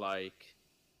recently, so like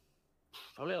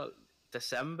probably like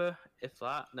December, if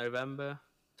that, November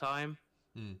time.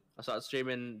 I started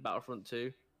streaming Battlefront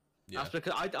 2. That's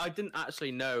because I didn't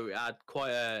actually know it had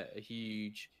quite a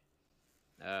huge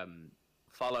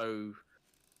follow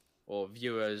or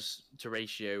viewers to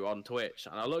ratio on Twitch,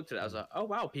 and I looked at it, I was like, oh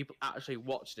wow, people actually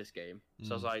watch this game.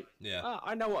 So I was like,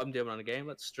 I know what I'm doing on the game,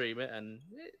 let's stream it, and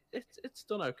it's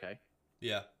done okay.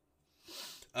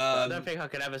 I don't think I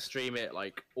could ever stream it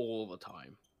like all the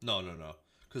time. No,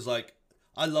 because like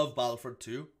I love Battlefront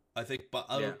 2. I think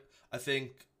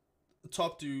the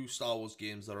top 2 Star Wars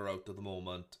games that are out at the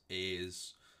moment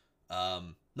is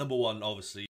number 1,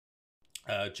 obviously,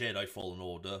 Jedi Fallen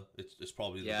Order. It's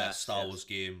probably the best Star Wars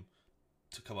game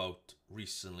to come out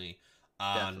recently,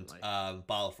 and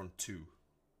Battlefront 2.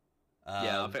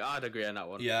 I think I'd agree on that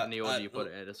one. Yeah, and the order you put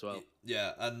it in as well.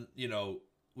 Yeah, and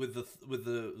with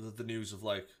the news of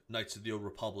like Knights of the Old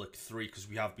Republic 3, because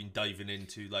we have been diving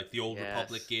into like the Old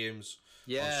Republic games.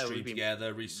 We've been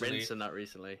together recently. rinsing that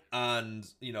recently. And,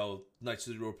 Knights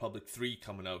of the Republic 3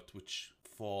 coming out, which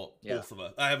for both of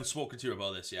us, I haven't spoken to you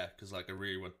about this yet, because like I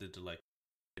really wanted to like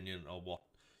opinion on what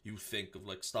you think of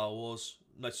like Star Wars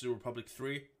Knights of the Republic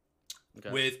 3,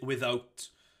 without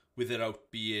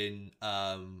it being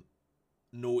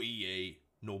no EA,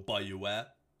 no BioWare.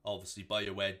 Obviously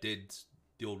BioWare did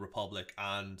the Old Republic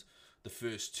and the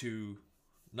first 2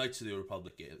 Knights of the Old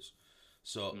Republic games.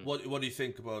 So what do you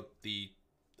think about the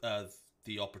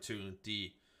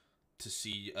opportunity to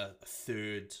see a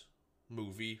third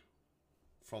movie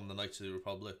from the Knights of the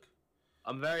Republic?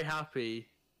 I'm very happy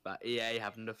that EA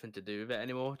have nothing to do with it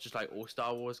anymore. Just like all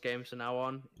Star Wars games from now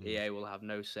on, EA will have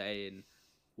no say in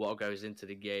what goes into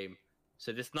the game.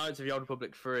 So this Knights of the Old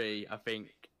Republic 3, I think,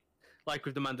 like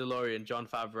with The Mandalorian, Jon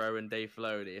Favreau and Dave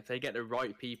Filoni, if they get the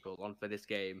right people on for this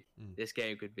game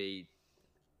could be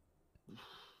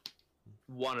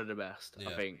one of the best,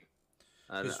 I think.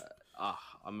 And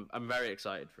I'm very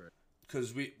excited for it.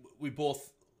 because we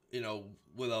both, you know,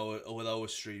 with our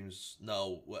streams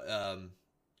now, we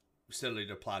still need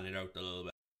to plan it out a little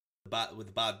bit. With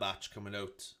the Bad Batch coming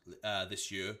out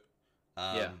this year,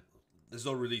 there's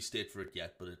no release date for it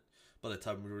yet, but by the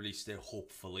time we release it,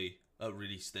 hopefully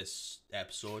release this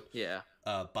episode,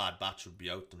 Bad Batch will be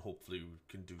out, and hopefully we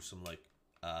can do some like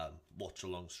watch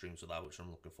along streams with that, which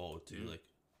I'm looking forward to,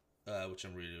 which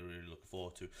I'm really looking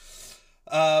forward to.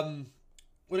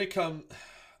 When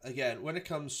it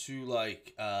comes to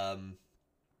like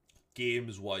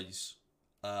games wise,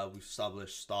 we've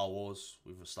established Star Wars,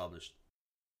 we've established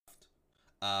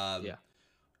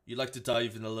you'd like to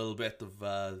dive in a little bit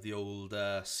of the old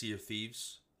Sea of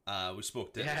Thieves. We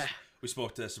spoke to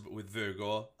this with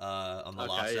Virgo on the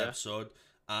last episode,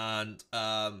 and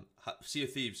Sea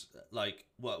of Thieves, like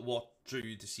what drew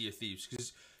you to Sea of Thieves?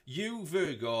 Because you,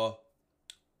 Virgo,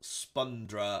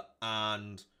 Spundra,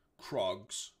 and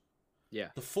Krogs,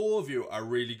 the four of you are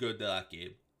really good at that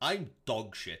game. I'm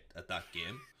dog shit at that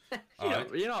game.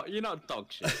 You're not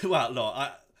dog shit. Well, no,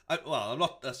 I'm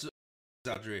not. That's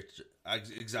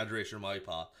exaggeration on my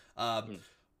part.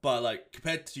 But like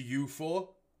compared to you four,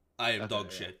 I am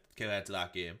dog shit compared to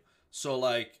that game. So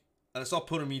like, and it's not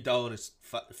putting me down. It's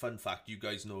fun fact. You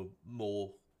guys know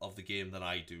more of the game than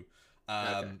I do.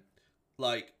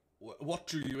 Like, what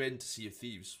drew you into Sea of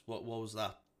Thieves? What was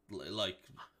that like?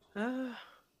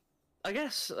 I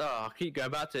guess I'll keep going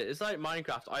back to it. It's like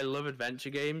Minecraft. I love adventure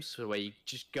games where you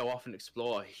just go off and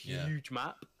explore a huge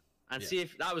map. And see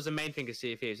if that was the main thing of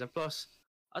Sea of Thieves. And plus,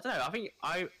 I don't know.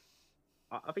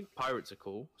 I think pirates are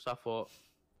cool, so I thought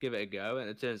give it a go. And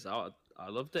it turns out I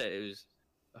loved it. It was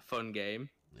a fun game.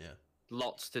 Yeah.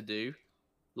 Lots to do,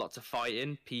 lots of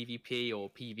fighting, PvP or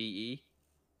PvE,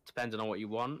 depending on what you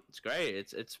want. It's great.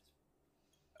 It's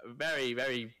a very,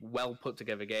 very well put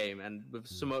together game, and with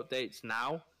some updates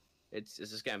now, it's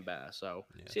just getting better. So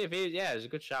Sea of Thieves, it's a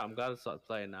good shout. I'm glad I started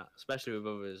playing that, especially with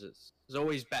others. It's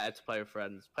always better to play with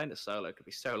friends. Playing it solo could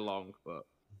be so long, but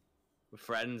with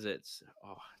friends, it's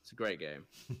a great game.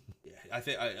 I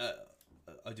think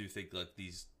I do think like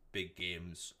these big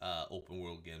games, open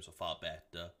world games, are far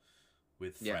better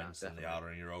with friends than they are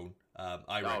on your own.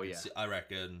 I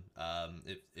reckon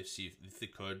if they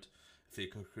could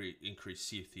increase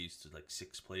Sea of Thieves to like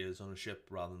 6 players on a ship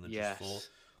rather than just 4.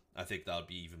 I think that would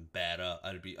be even better.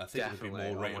 I think it would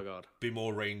be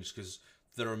more range, because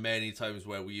there are many times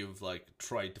where we have like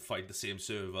tried to find the same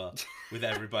server with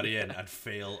everybody in and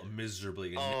fail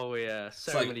miserably. So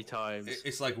many times.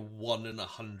 It's like 1 in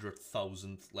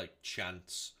 100,000 like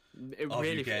chance. It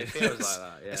really feels like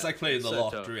that. Yeah. It's like playing the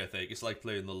lottery. Tough. I think it's like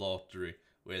playing the lottery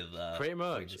with pretty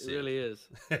much. It really is.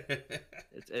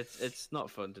 It's not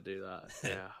fun to do that.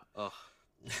 Yeah.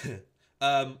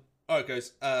 All right,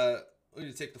 guys. We're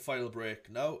going to take the final break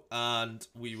now, and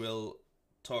we will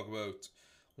talk about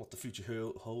what the future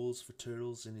holds for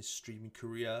Turtles in his streaming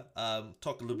career.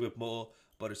 Talk a little bit more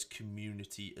about his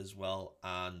community as well,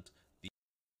 and the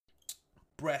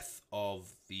breadth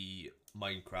of the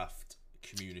Minecraft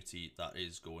community that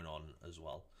is going on as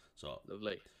well. So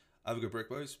lovely. Have a good break,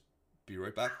 boys. Be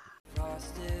right back.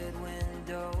 Frosted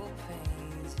window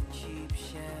panes and cheap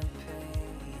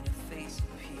champagne, a face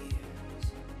appears.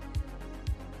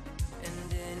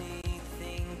 And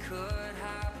anything could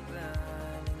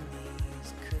happen in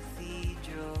these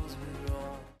cathedrals we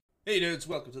roam. Hey nerds,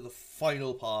 welcome to the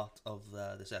final part of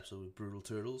this episode with Brutal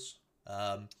Turtles.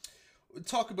 We'll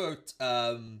talk about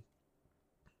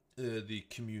the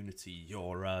community,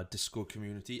 your Discord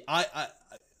community. I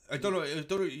don't know. I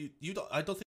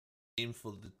don't think name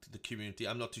for the community.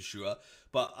 I'm not too sure,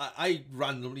 but I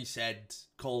randomly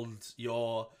called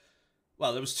your.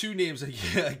 Well, there was 2 names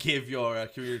I gave your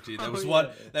community. There was one.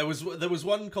 There was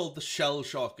one called the Shell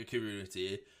Shocker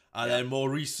community, and then more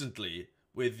recently,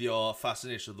 with your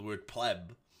fascination with the word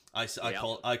pleb, I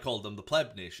called them the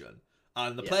Pleb Nation,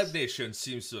 and the Pleb Nation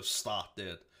seems to have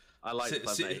started. I like the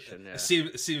Pleb Nation. Yeah.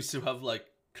 Seems to have like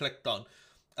clicked on.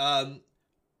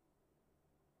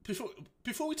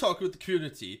 Before we talk about the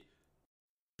community,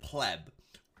 pleb.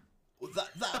 Where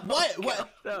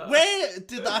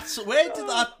did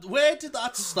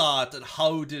that start, and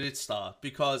how did it start?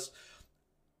 Because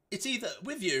it's either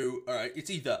with you, all right. It's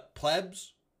either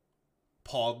plebs,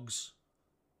 pogs,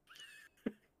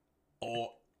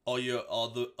 or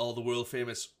the world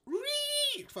famous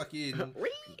fucking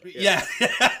yeah.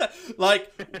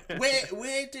 Like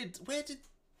where did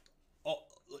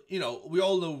you know, we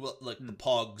all know like the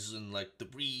pogs and like the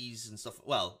breeze and stuff.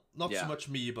 Well, not so much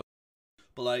me, but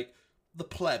like the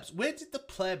plebs. Where did the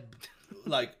pleb,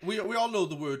 like we all know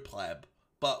the word pleb,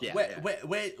 But Yeah,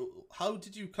 where, how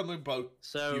did you come about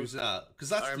So, using that? Because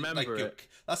that's I remember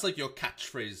that's like your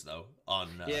catchphrase though. On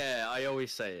Yeah, I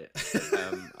always say it.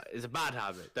 It's a bad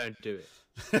habit. Don't do it.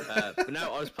 But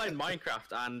no, I was playing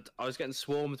Minecraft and I was getting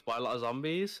swarmed by a lot of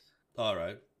zombies, all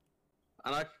right.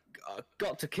 and I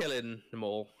got to killing them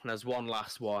all. And there's one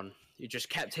last one. He just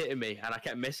kept hitting me, and I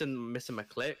kept missing my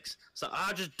clicks. So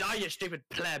I just die, you stupid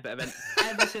pleb. And then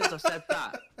ever since I said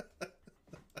that,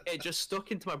 it just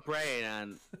stuck into my brain,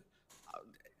 and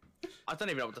I don't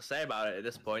even know what to say about it at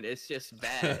this point. It's just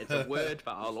there. It's a word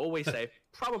that I'll always say,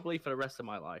 probably for the rest of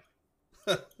my life.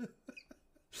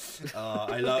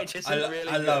 I love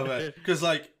I love it because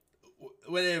like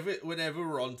whenever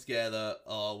we're on together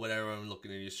or whenever I'm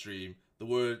looking at your stream, the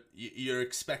word you're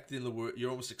expecting the word, you're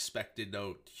almost expecting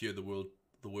now to hear the word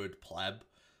pleb,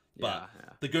 but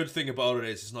the good thing about it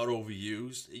is it's not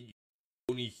overused.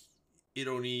 It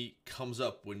only comes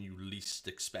up when you least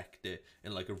expect it,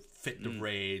 in like a fit of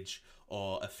rage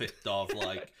or a fit of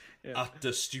like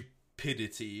utter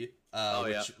stupidity,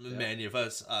 which many of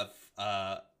us have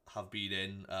been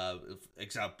in.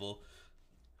 Example,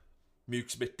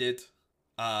 Mukesmith did.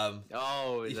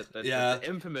 The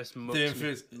infamous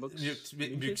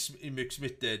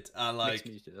Mukesmith did, and like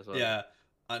well.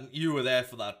 and you were there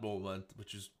for that moment,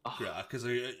 which was great because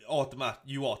you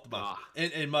automatically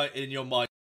in your mind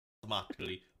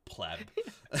automatically pleb.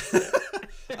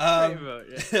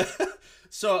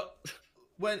 So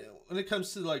when it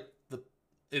comes to like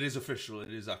it is official,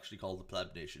 it is actually called the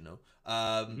Pleb Nation now.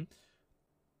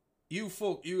 You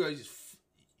guys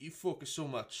focus so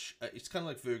much. It's kind of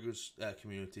like Virgo's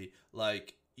community.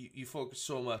 Like you focus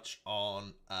so much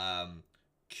on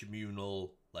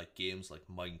communal like games like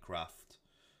Minecraft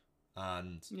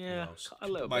and a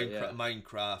little bit,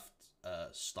 Minecraft,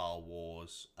 Star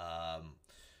Wars,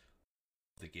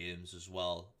 the games as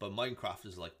well. But Minecraft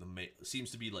is like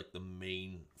seems to be like the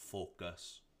main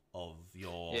focus of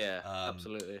your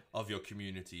absolutely of your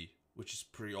community, which is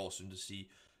pretty awesome to see.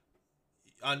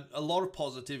 And a lot of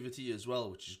positivity as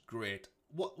well, which is great.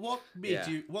 What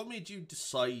made you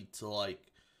decide to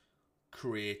like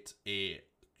create a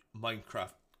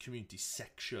Minecraft community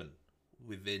section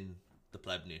within the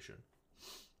Pleb Nation?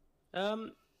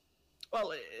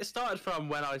 Well, it started from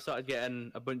when I started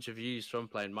getting a bunch of views from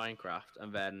playing Minecraft,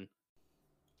 and then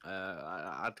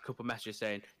I had a couple of messages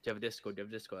saying, "Do you have a Discord? Do you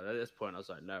have a Discord?" At this point, I was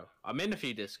like, "No, I'm in a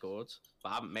few Discords, but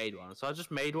I haven't made one." So I just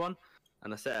made one.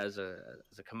 And I set it as a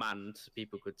command so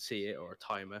people could see it, or a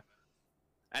timer.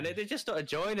 And they just started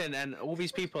joining, and all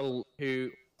these people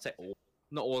who,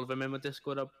 not all of them in my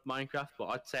Discord are Minecraft, but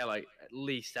I'd say like at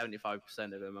least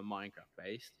 75% of them are Minecraft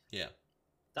based. Yeah.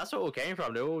 That's what it all came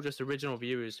from. They're all just original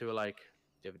viewers who were like,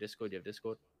 "Do you have a Discord? Do you have a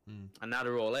Discord?" And now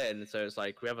they're all in. So it's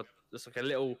like we have it's like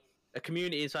a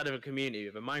community inside of a community. We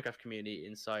have a Minecraft community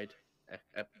inside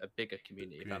a bigger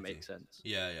community, if that makes sense.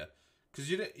 Yeah. Because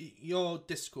your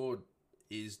Discord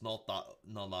is not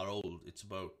that old. It's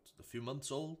about a few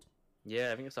months old.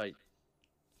 Yeah, I think it's like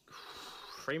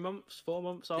 3 months, 4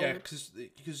 months old. Yeah,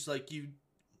 because like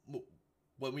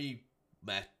when we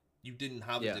met, you didn't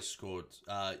have a Discord.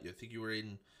 I think you were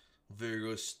in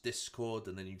Virgo's Discord,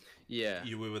 and then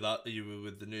you were with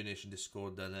the New Nation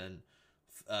Discord, and then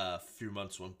a few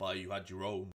months went by, you had your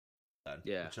own.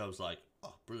 Which I was like,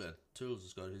 oh, brilliant! Tools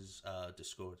has got his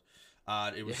Discord,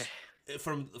 and it was.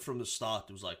 From the start,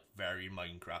 it was like very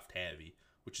Minecraft heavy,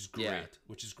 which is great.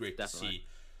 Which is great to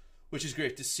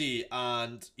see.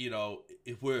 And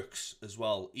it works as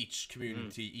well. Each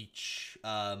community,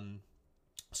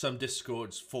 some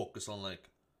Discords focus on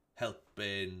like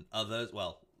helping others.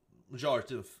 Well,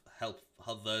 majority of help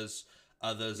others.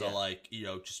 Others are like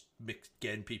just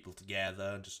getting people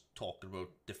together and just talking about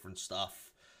different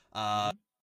stuff.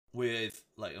 With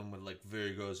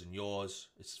Virgo's and yours,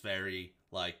 it's very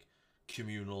like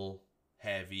communal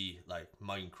heavy, like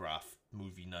Minecraft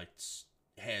movie nights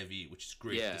heavy, which is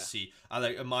great to see. And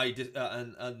like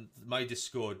my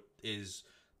Discord is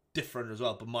different as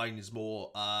well, but mine is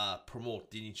more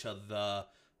promoting each other,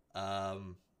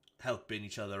 helping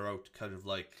each other out, kind of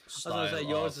like style. I was gonna say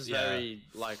yours is very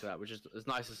like that, which is it's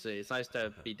nice to see. It's nice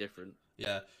to be different.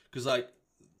 Yeah, because like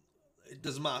it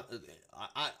doesn't matter.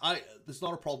 I there's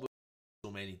not a problem with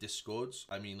so many Discords.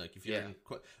 I mean, like if you're in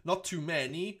not too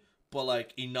many, but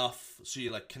like enough so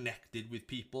you're like connected with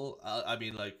people. I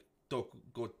mean, like don't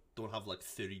have like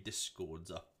 30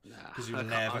 Discords up because you'll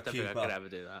never keep up. I could ever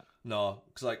do that. No,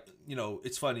 because like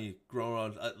it's funny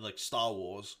growing on like Star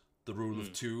Wars, the rule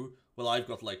of 2. Well, I've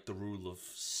got like the rule of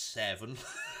 7,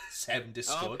 7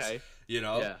 Discords. Okay.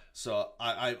 So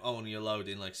I'm only allowed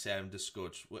in like 7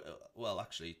 Discords. Well,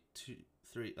 actually 2,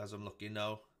 3 as I'm looking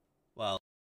now. Well,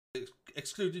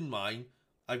 excluding mine,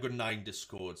 I've got 9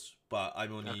 Discords, but I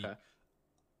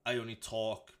only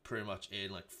talk pretty much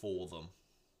in like 4 of them.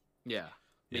 Yeah,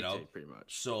 you know, too, pretty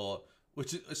much. So,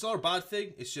 it's not a bad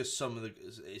thing. It's just some of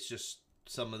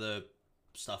the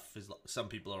stuff is like, some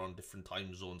people are on different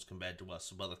time zones compared to us.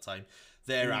 So by the time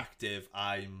they're active,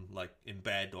 I'm like in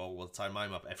bed all the time.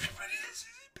 I'm up, everybody is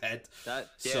in bed. That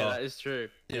is true.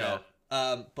 You know,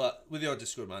 but with your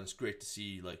Discord, man, it's great to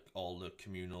see like all the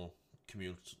communal.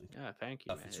 Yeah, thank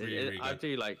you, man. It's really good. I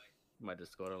do like my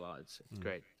Discord a lot. It's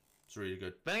great. It's really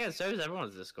good. But again, so is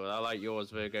everyone's Discord. I like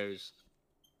yours, Virgo's.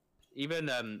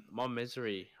 Even Mon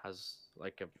Misery has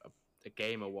like a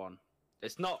gamer one.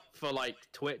 It's not for like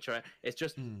Twitch or it's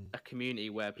just a community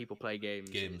where people play games.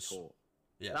 And talk.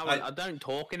 Yeah, that one, I don't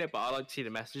talk in it, but I like to see the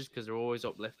messages because they're always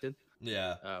uplifting.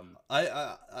 Yeah.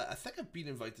 I think I've been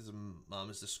invited to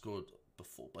Mama's Discord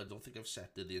before, but I don't think I've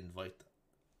accepted the invite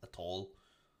at all.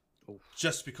 Oof.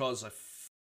 Just because I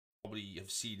probably have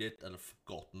seen it and have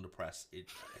forgotten to press it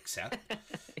accept.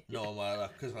 No matter,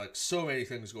 because like so many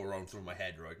things go wrong through my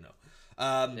head right now.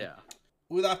 Yeah.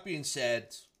 With that being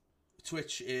said,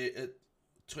 Twitch,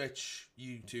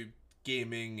 YouTube,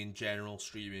 gaming in general,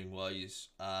 streaming wise,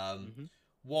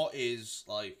 what is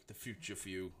like the future for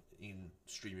you in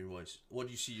streaming wise? What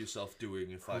do you see yourself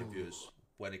doing in 5 years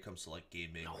when it comes to like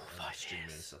gaming and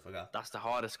streaming and stuff like that? That's the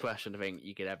hardest question I think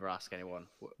you could ever ask anyone.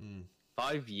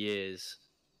 5 years.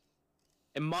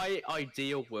 In my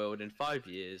ideal world, in 5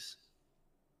 years,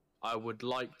 I would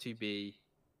like to be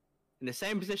in the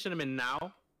same position I'm in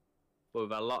now, but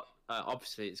with a lot.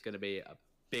 Obviously, it's going to be a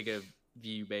bigger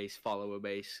view base, follower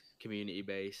base, community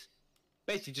base.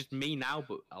 Basically, just me now,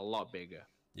 but a lot bigger.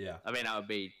 Yeah. I mean, that would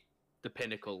be the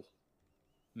pinnacle.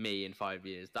 Me in 5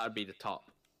 years, that would be the top.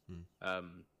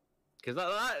 Because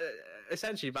that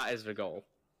essentially that is the goal.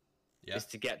 Yeah. Is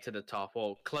to get to the top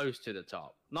or close to the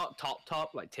top. Not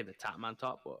top like Tim the Tatman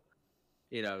top, but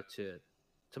you know, to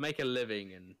make a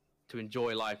living and to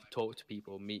enjoy life, talk to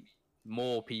people, meet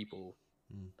more people.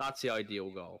 That's the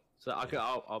ideal goal. So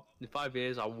I'll in 5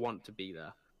 years, I want to be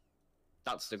there.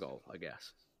 That's the goal, I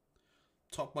guess.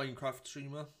 Top Minecraft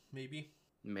streamer, maybe.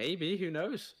 Maybe, who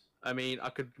knows? I mean,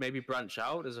 I could maybe branch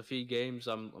out. There's a few games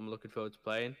I'm looking forward to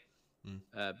playing.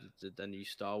 The new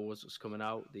Star Wars that's coming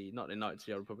out, not the Knights of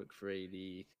the Old Republic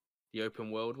 3, the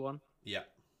open world one. Yeah.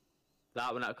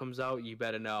 That when that comes out, you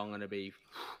better know I'm gonna be.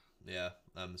 Yeah,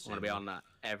 I want to be on that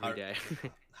every day.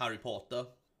 Harry Potter.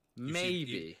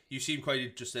 Maybe. You seemed quite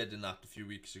interested in that a few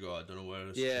weeks ago. I don't know where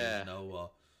it's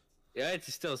now. Yeah,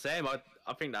 it's still the same.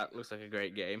 I think that looks like a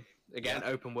great game. Again,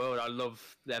 open world. I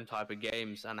love them type of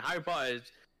games. And Harry Potter,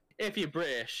 if you're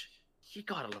British, you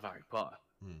gotta love Harry Potter.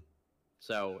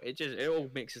 So it all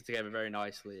mixes together very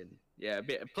nicely, and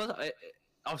plus,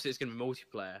 obviously it's gonna be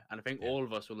multiplayer, and I think all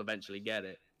of us will eventually get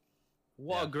it.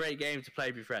 What a great game to play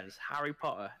with your friends, Harry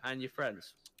Potter and your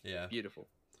friends. Yeah, beautiful.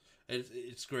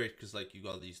 It's great because like you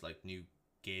got these like new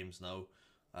games now,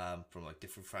 from like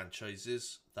different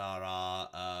franchises that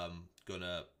are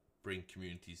gonna bring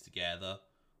communities together.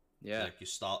 Yeah, like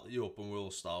your open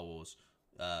world Star Wars.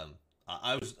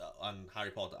 I was on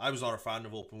Harry Potter. I was not a fan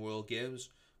of open world games.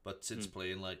 But since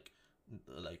playing like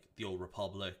the Old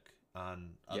Republic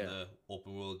and other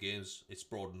open world games, it's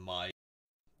broadened my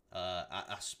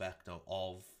aspect of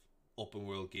open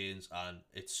world games, and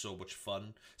it's so much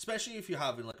fun. Especially if you're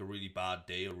having like a really bad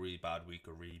day, or really bad week,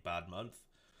 or really bad month.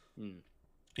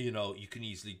 You know, you can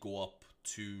easily go up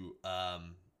to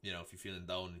you know, if you're feeling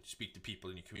down, and speak to people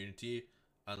in your community,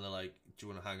 and they're like, "Do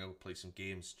you want to hang out, play some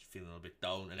games? Feeling a little bit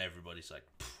down?" And everybody's like,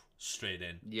 straight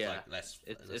in. Yeah, like,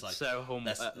 it's like, so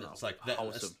wholesome.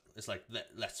 It's like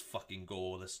let's fucking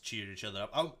go. Let's cheer each other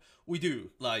up. We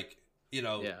do, like, you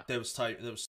know. There was time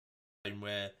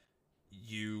where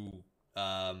you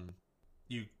got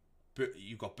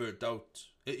burnt out.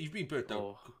 You've been burnt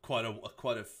out quite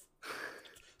a.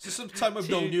 So sometime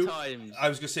I've known you. Times. I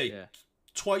was gonna say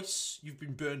twice you've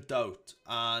been burnt out,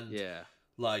 and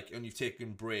and you've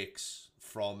taken breaks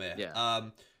from it.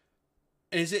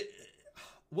 Is it?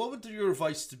 What would your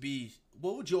advice be?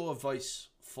 What would your advice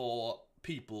for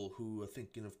people who are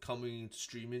thinking of coming into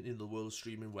streaming, in the world of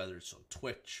streaming, whether it's on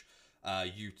Twitch,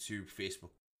 YouTube,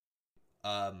 Facebook?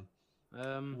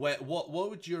 What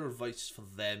would your advice for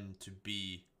them to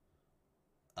be,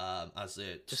 as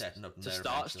they're setting up to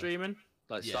start streaming,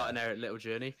 like starting their little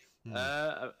journey?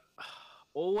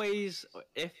 Always,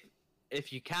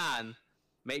 if you can,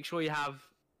 make sure you have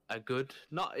a good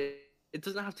It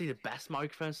doesn't have to be the best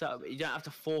microphone setup. You don't have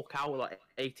to fork out like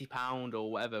 £80 or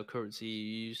whatever currency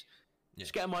you use.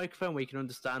 Just get a microphone where you can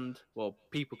understand. Well,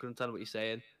 people can understand what you're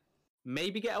saying.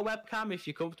 maybe get a webcam if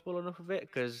you're comfortable enough with it,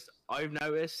 because I've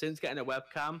noticed since getting a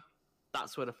webcam,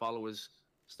 that's where the followers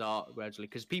start gradually,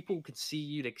 because people can see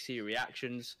you, they can see your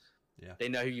reactions, they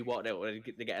know who you are,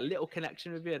 they get a little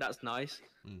connection with you. That's nice.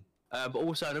 But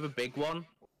also another big one,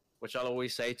 which I'll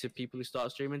always say to people who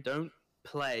start streaming: don't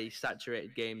play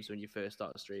saturated games when you first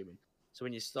start streaming. So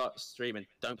when you start streaming,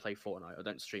 don't play Fortnite or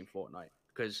don't stream Fortnite,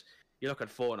 because you look at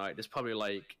Fortnite, there's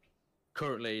probably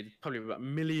currently about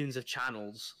millions of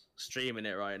channels streaming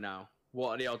it right now. What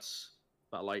are the odds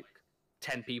that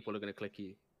 10 people are going to click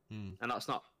you? And that's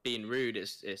not being rude,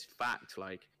 it's fact.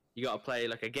 You got to play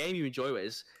a game you enjoy, with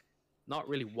is not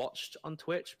really watched on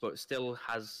Twitch, but still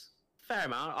has a fair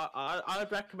amount.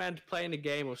 I'd recommend playing a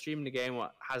game or streaming a game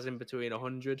what has in between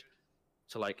 100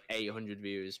 to 800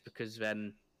 views, because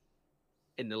then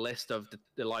in the list of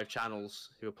the live channels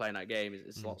who are playing that game,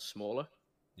 it's a lot smaller.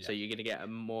 So you're going to get a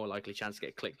more likely chance to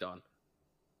get clicked on.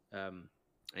 And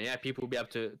yeah, people will be able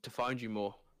to find you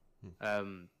more.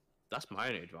 That's my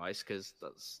own advice, because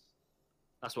that's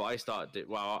what I started.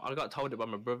 Well, I got told it by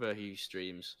my brother who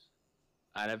streams,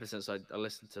 and ever since I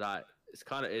listened to that,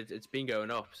 it's been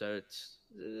going up. So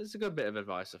it's a good bit of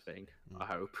advice, I think. I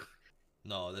hope.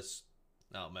 No,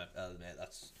 mate,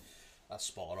 that's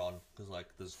spot on, because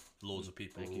there's loads of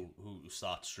people who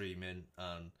start streaming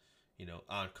and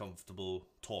aren't comfortable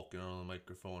talking on a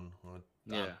microphone, or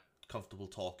aren't comfortable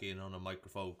talking on a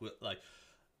microphone.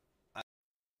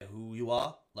 Who you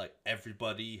are,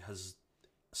 everybody has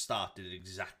started at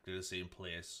exactly the same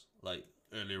place.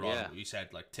 Earlier on, we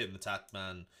said Tim the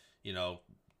Tatman,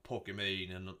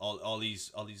 Pokemon, and all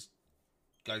these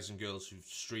guys and girls who've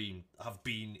streamed have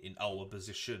been in our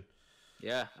position.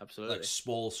 Yeah, absolutely.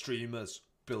 Small streamers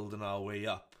building our way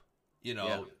up,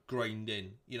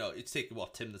 grinding. It's taken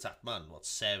Tim the Tatman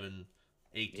 7-8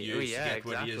 years to get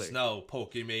where he is now.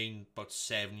 Pokemon about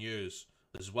 7 years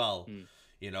as well.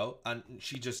 And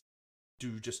she just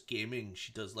gaming.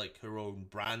 She does her own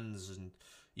brands, and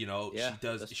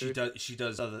she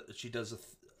does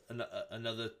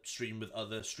another stream with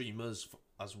other streamers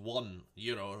as one.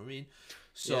 You know what I mean?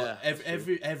 So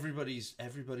everybody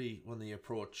when they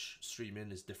approach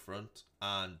streaming is different,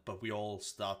 but we all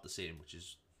start the same, which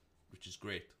is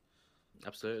great.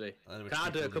 Absolutely. Can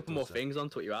I do a couple more things on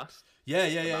to what you asked?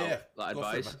 Yeah.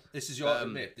 Advice. This is your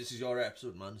mate. This is your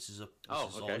episode, man. This is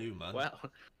all you, man. Well,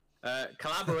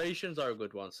 collaborations are a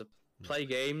good one. So play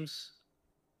games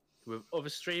with other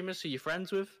streamers who you're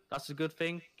friends with. That's a good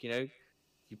thing. You're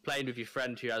playing with your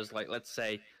friend who has let's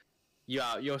say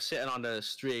you're sitting on a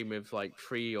stream with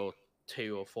 3 or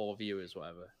 2 or 4 viewers,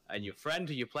 whatever, and your friend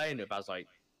who you're playing with has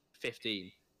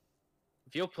 15.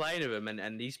 If you're playing with them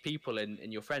and these people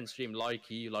in your friend's stream like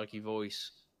your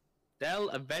voice, they'll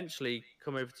eventually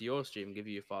come over to your stream and give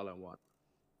you a follow and one.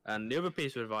 And the other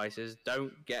piece of advice is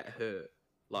don't get hurt.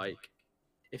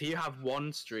 If you have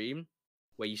one stream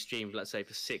where you streamed, let's say,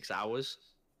 for 6 hours,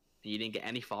 and you didn't get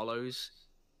any follows,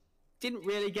 didn't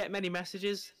really get many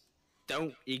messages,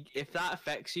 if that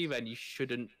affects you, then you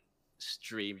shouldn't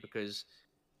stream, because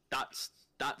that's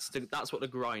what the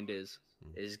grind is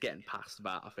getting past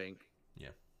that, I think. Yeah.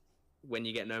 When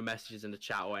you get no messages in the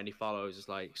chat or any follows, it's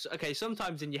okay,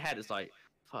 sometimes in your head it's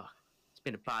fuck, it's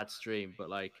been a bad stream, but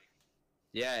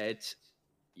you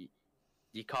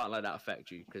can't let that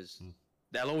affect you, because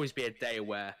there'll always be a day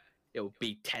where it'll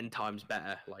be 10 times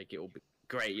better. It'll be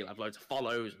great, you'll have loads of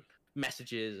follows and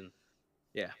messages, and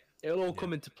it'll all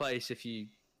come into place if you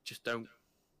just don't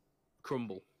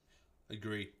crumble.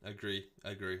 Agree. I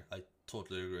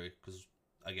totally agree, because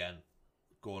again,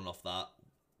 going off that,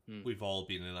 we've all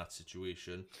been in that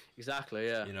situation. Exactly,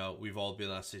 yeah. We've all been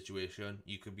in that situation.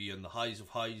 You could be in the highs of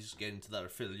highs, getting to that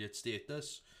affiliate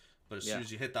status, but as soon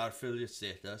as you hit that affiliate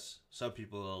status, some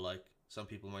people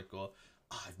might go,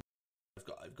 I've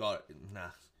got it. Nah,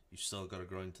 you still got to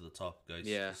grind to the top, guys.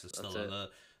 Yeah,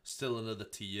 still another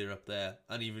tier up there,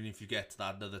 and even if you get to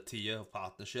that another tier of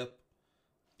partnership,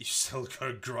 you still got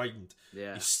to grind.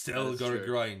 Yeah, you still got to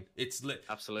grind. It's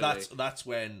absolutely. That's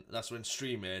when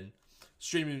streaming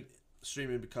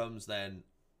becomes then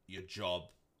your job,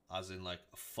 as in a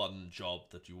fun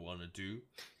job that you want to do.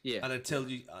 Yeah. And until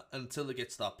it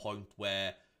gets to that point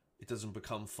where it doesn't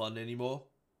become fun anymore,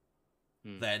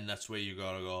 then that's where you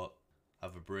gotta go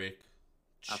have a break,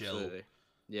 chill. Absolutely.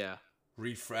 Yeah.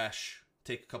 Refresh,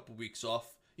 take a couple of weeks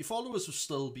off. Your followers will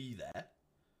still be there.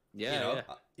 Yeah.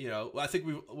 I think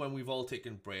when we've all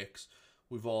taken breaks,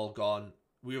 we've all gone.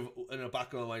 We've in the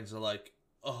back of our minds are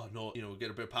oh no, we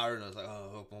get a bit paranoid. I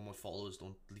hope all my followers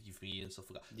don't leave me and stuff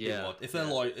like that. Yeah. If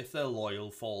they're loyal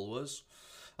followers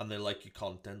and they like your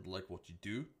content, like what you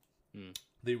do,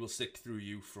 they will stick through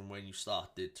you from when you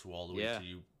started to all the way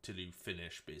till you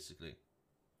finish, basically.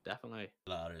 Definitely.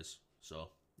 That is. So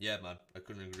yeah, man, I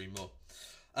couldn't agree more.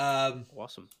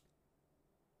 Awesome,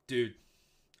 dude.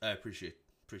 I appreciate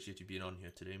you being on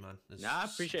here today, man. I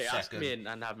appreciate you asking me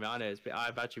and having me on it.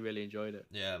 I've actually really enjoyed it.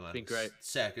 Yeah, man. It's been great.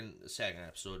 Second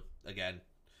episode again.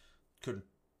 Couldn't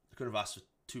have asked for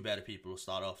two better people to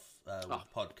start off with the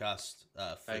podcast.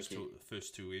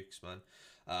 First 2 weeks, man.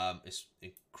 It's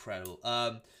incredible.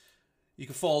 You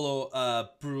can follow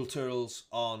Brutal Turtles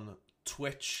on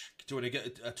Twitch. Do you want to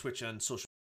get a Twitch and social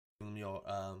media, your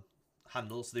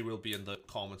handles? They will be in the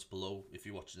comments below if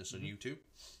you're watching this on YouTube.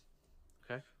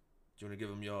 Okay. Do you want to give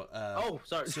them your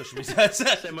sorry. social media?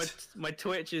 So my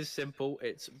Twitch is simple.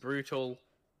 It's Brutal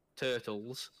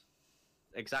Turtles.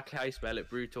 Exactly how you spell it.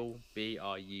 Brutal.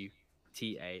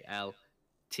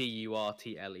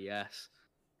 BRUTALTURTLES.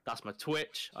 That's my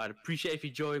Twitch. I'd appreciate if you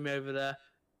join me over there.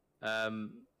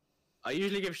 I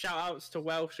usually give shout outs to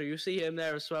Welsh, so you'll see him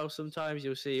there as well. Sometimes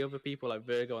you'll see other people like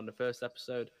Virgo on the first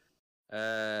episode.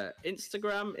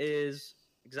 Instagram is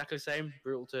exactly the same,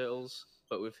 Brutal Turtles,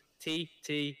 but with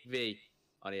TTV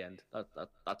on the end.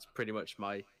 That's pretty much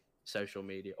my social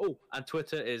media. Oh, and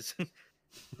Twitter is...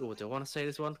 oh, do I want to say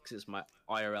this one? Because it's my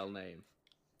IRL name.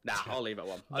 Nah, I'll leave it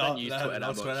one. I don't use Twitter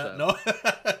that much. So.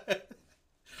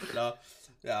 No.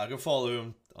 Yeah, I can follow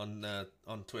him on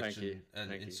Twitch and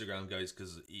Thank Instagram, guys,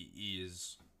 because he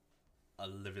is a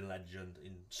living legend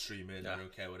in streaming. I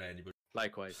don't care what anybody.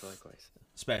 Likewise.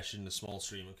 Especially in the small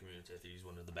streaming community, I think he's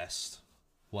one of the best.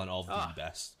 One of the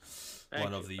best.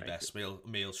 One of the best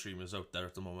male streamers out there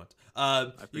at the moment.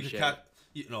 I appreciate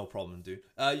it. No problem, dude.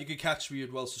 You can catch me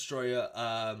at Welsh Destroyer,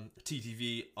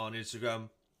 TTV on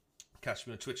Instagram. Catch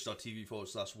me on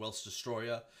twitch.tv/Welsh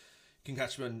Destroyer. You can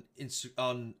catch me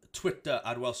on Twitter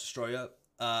at Welsh Destroyer.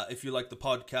 If you like the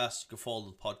podcast, you can follow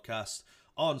the podcast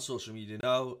on social media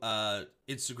now.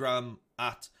 Instagram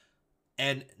at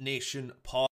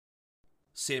NNationPod.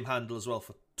 Same handle as well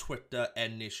for Twitter,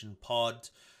 NNationPod.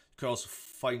 You can also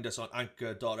find us on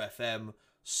Anchor.fm,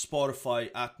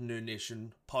 Spotify at Nerd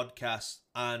Nation Podcast,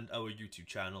 and our YouTube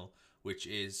channel, which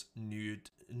is Nerd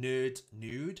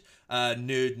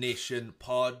Nation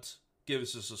Pod. Give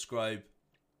us a subscribe,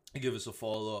 give us a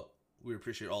follow. We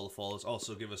appreciate all the follows.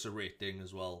 Also, give us a rating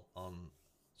as well on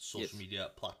social media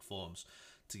platforms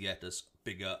to get us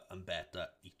bigger and better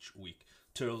each week.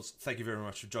 Turtles, thank you very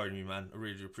much for joining me, man. I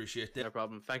really do appreciate it. No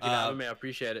problem. Thank you for having me. I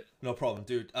appreciate it. No problem,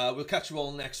 dude. We'll catch you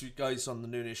all next week, guys, on the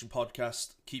Nerd Nation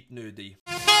Podcast. Keep nerdy.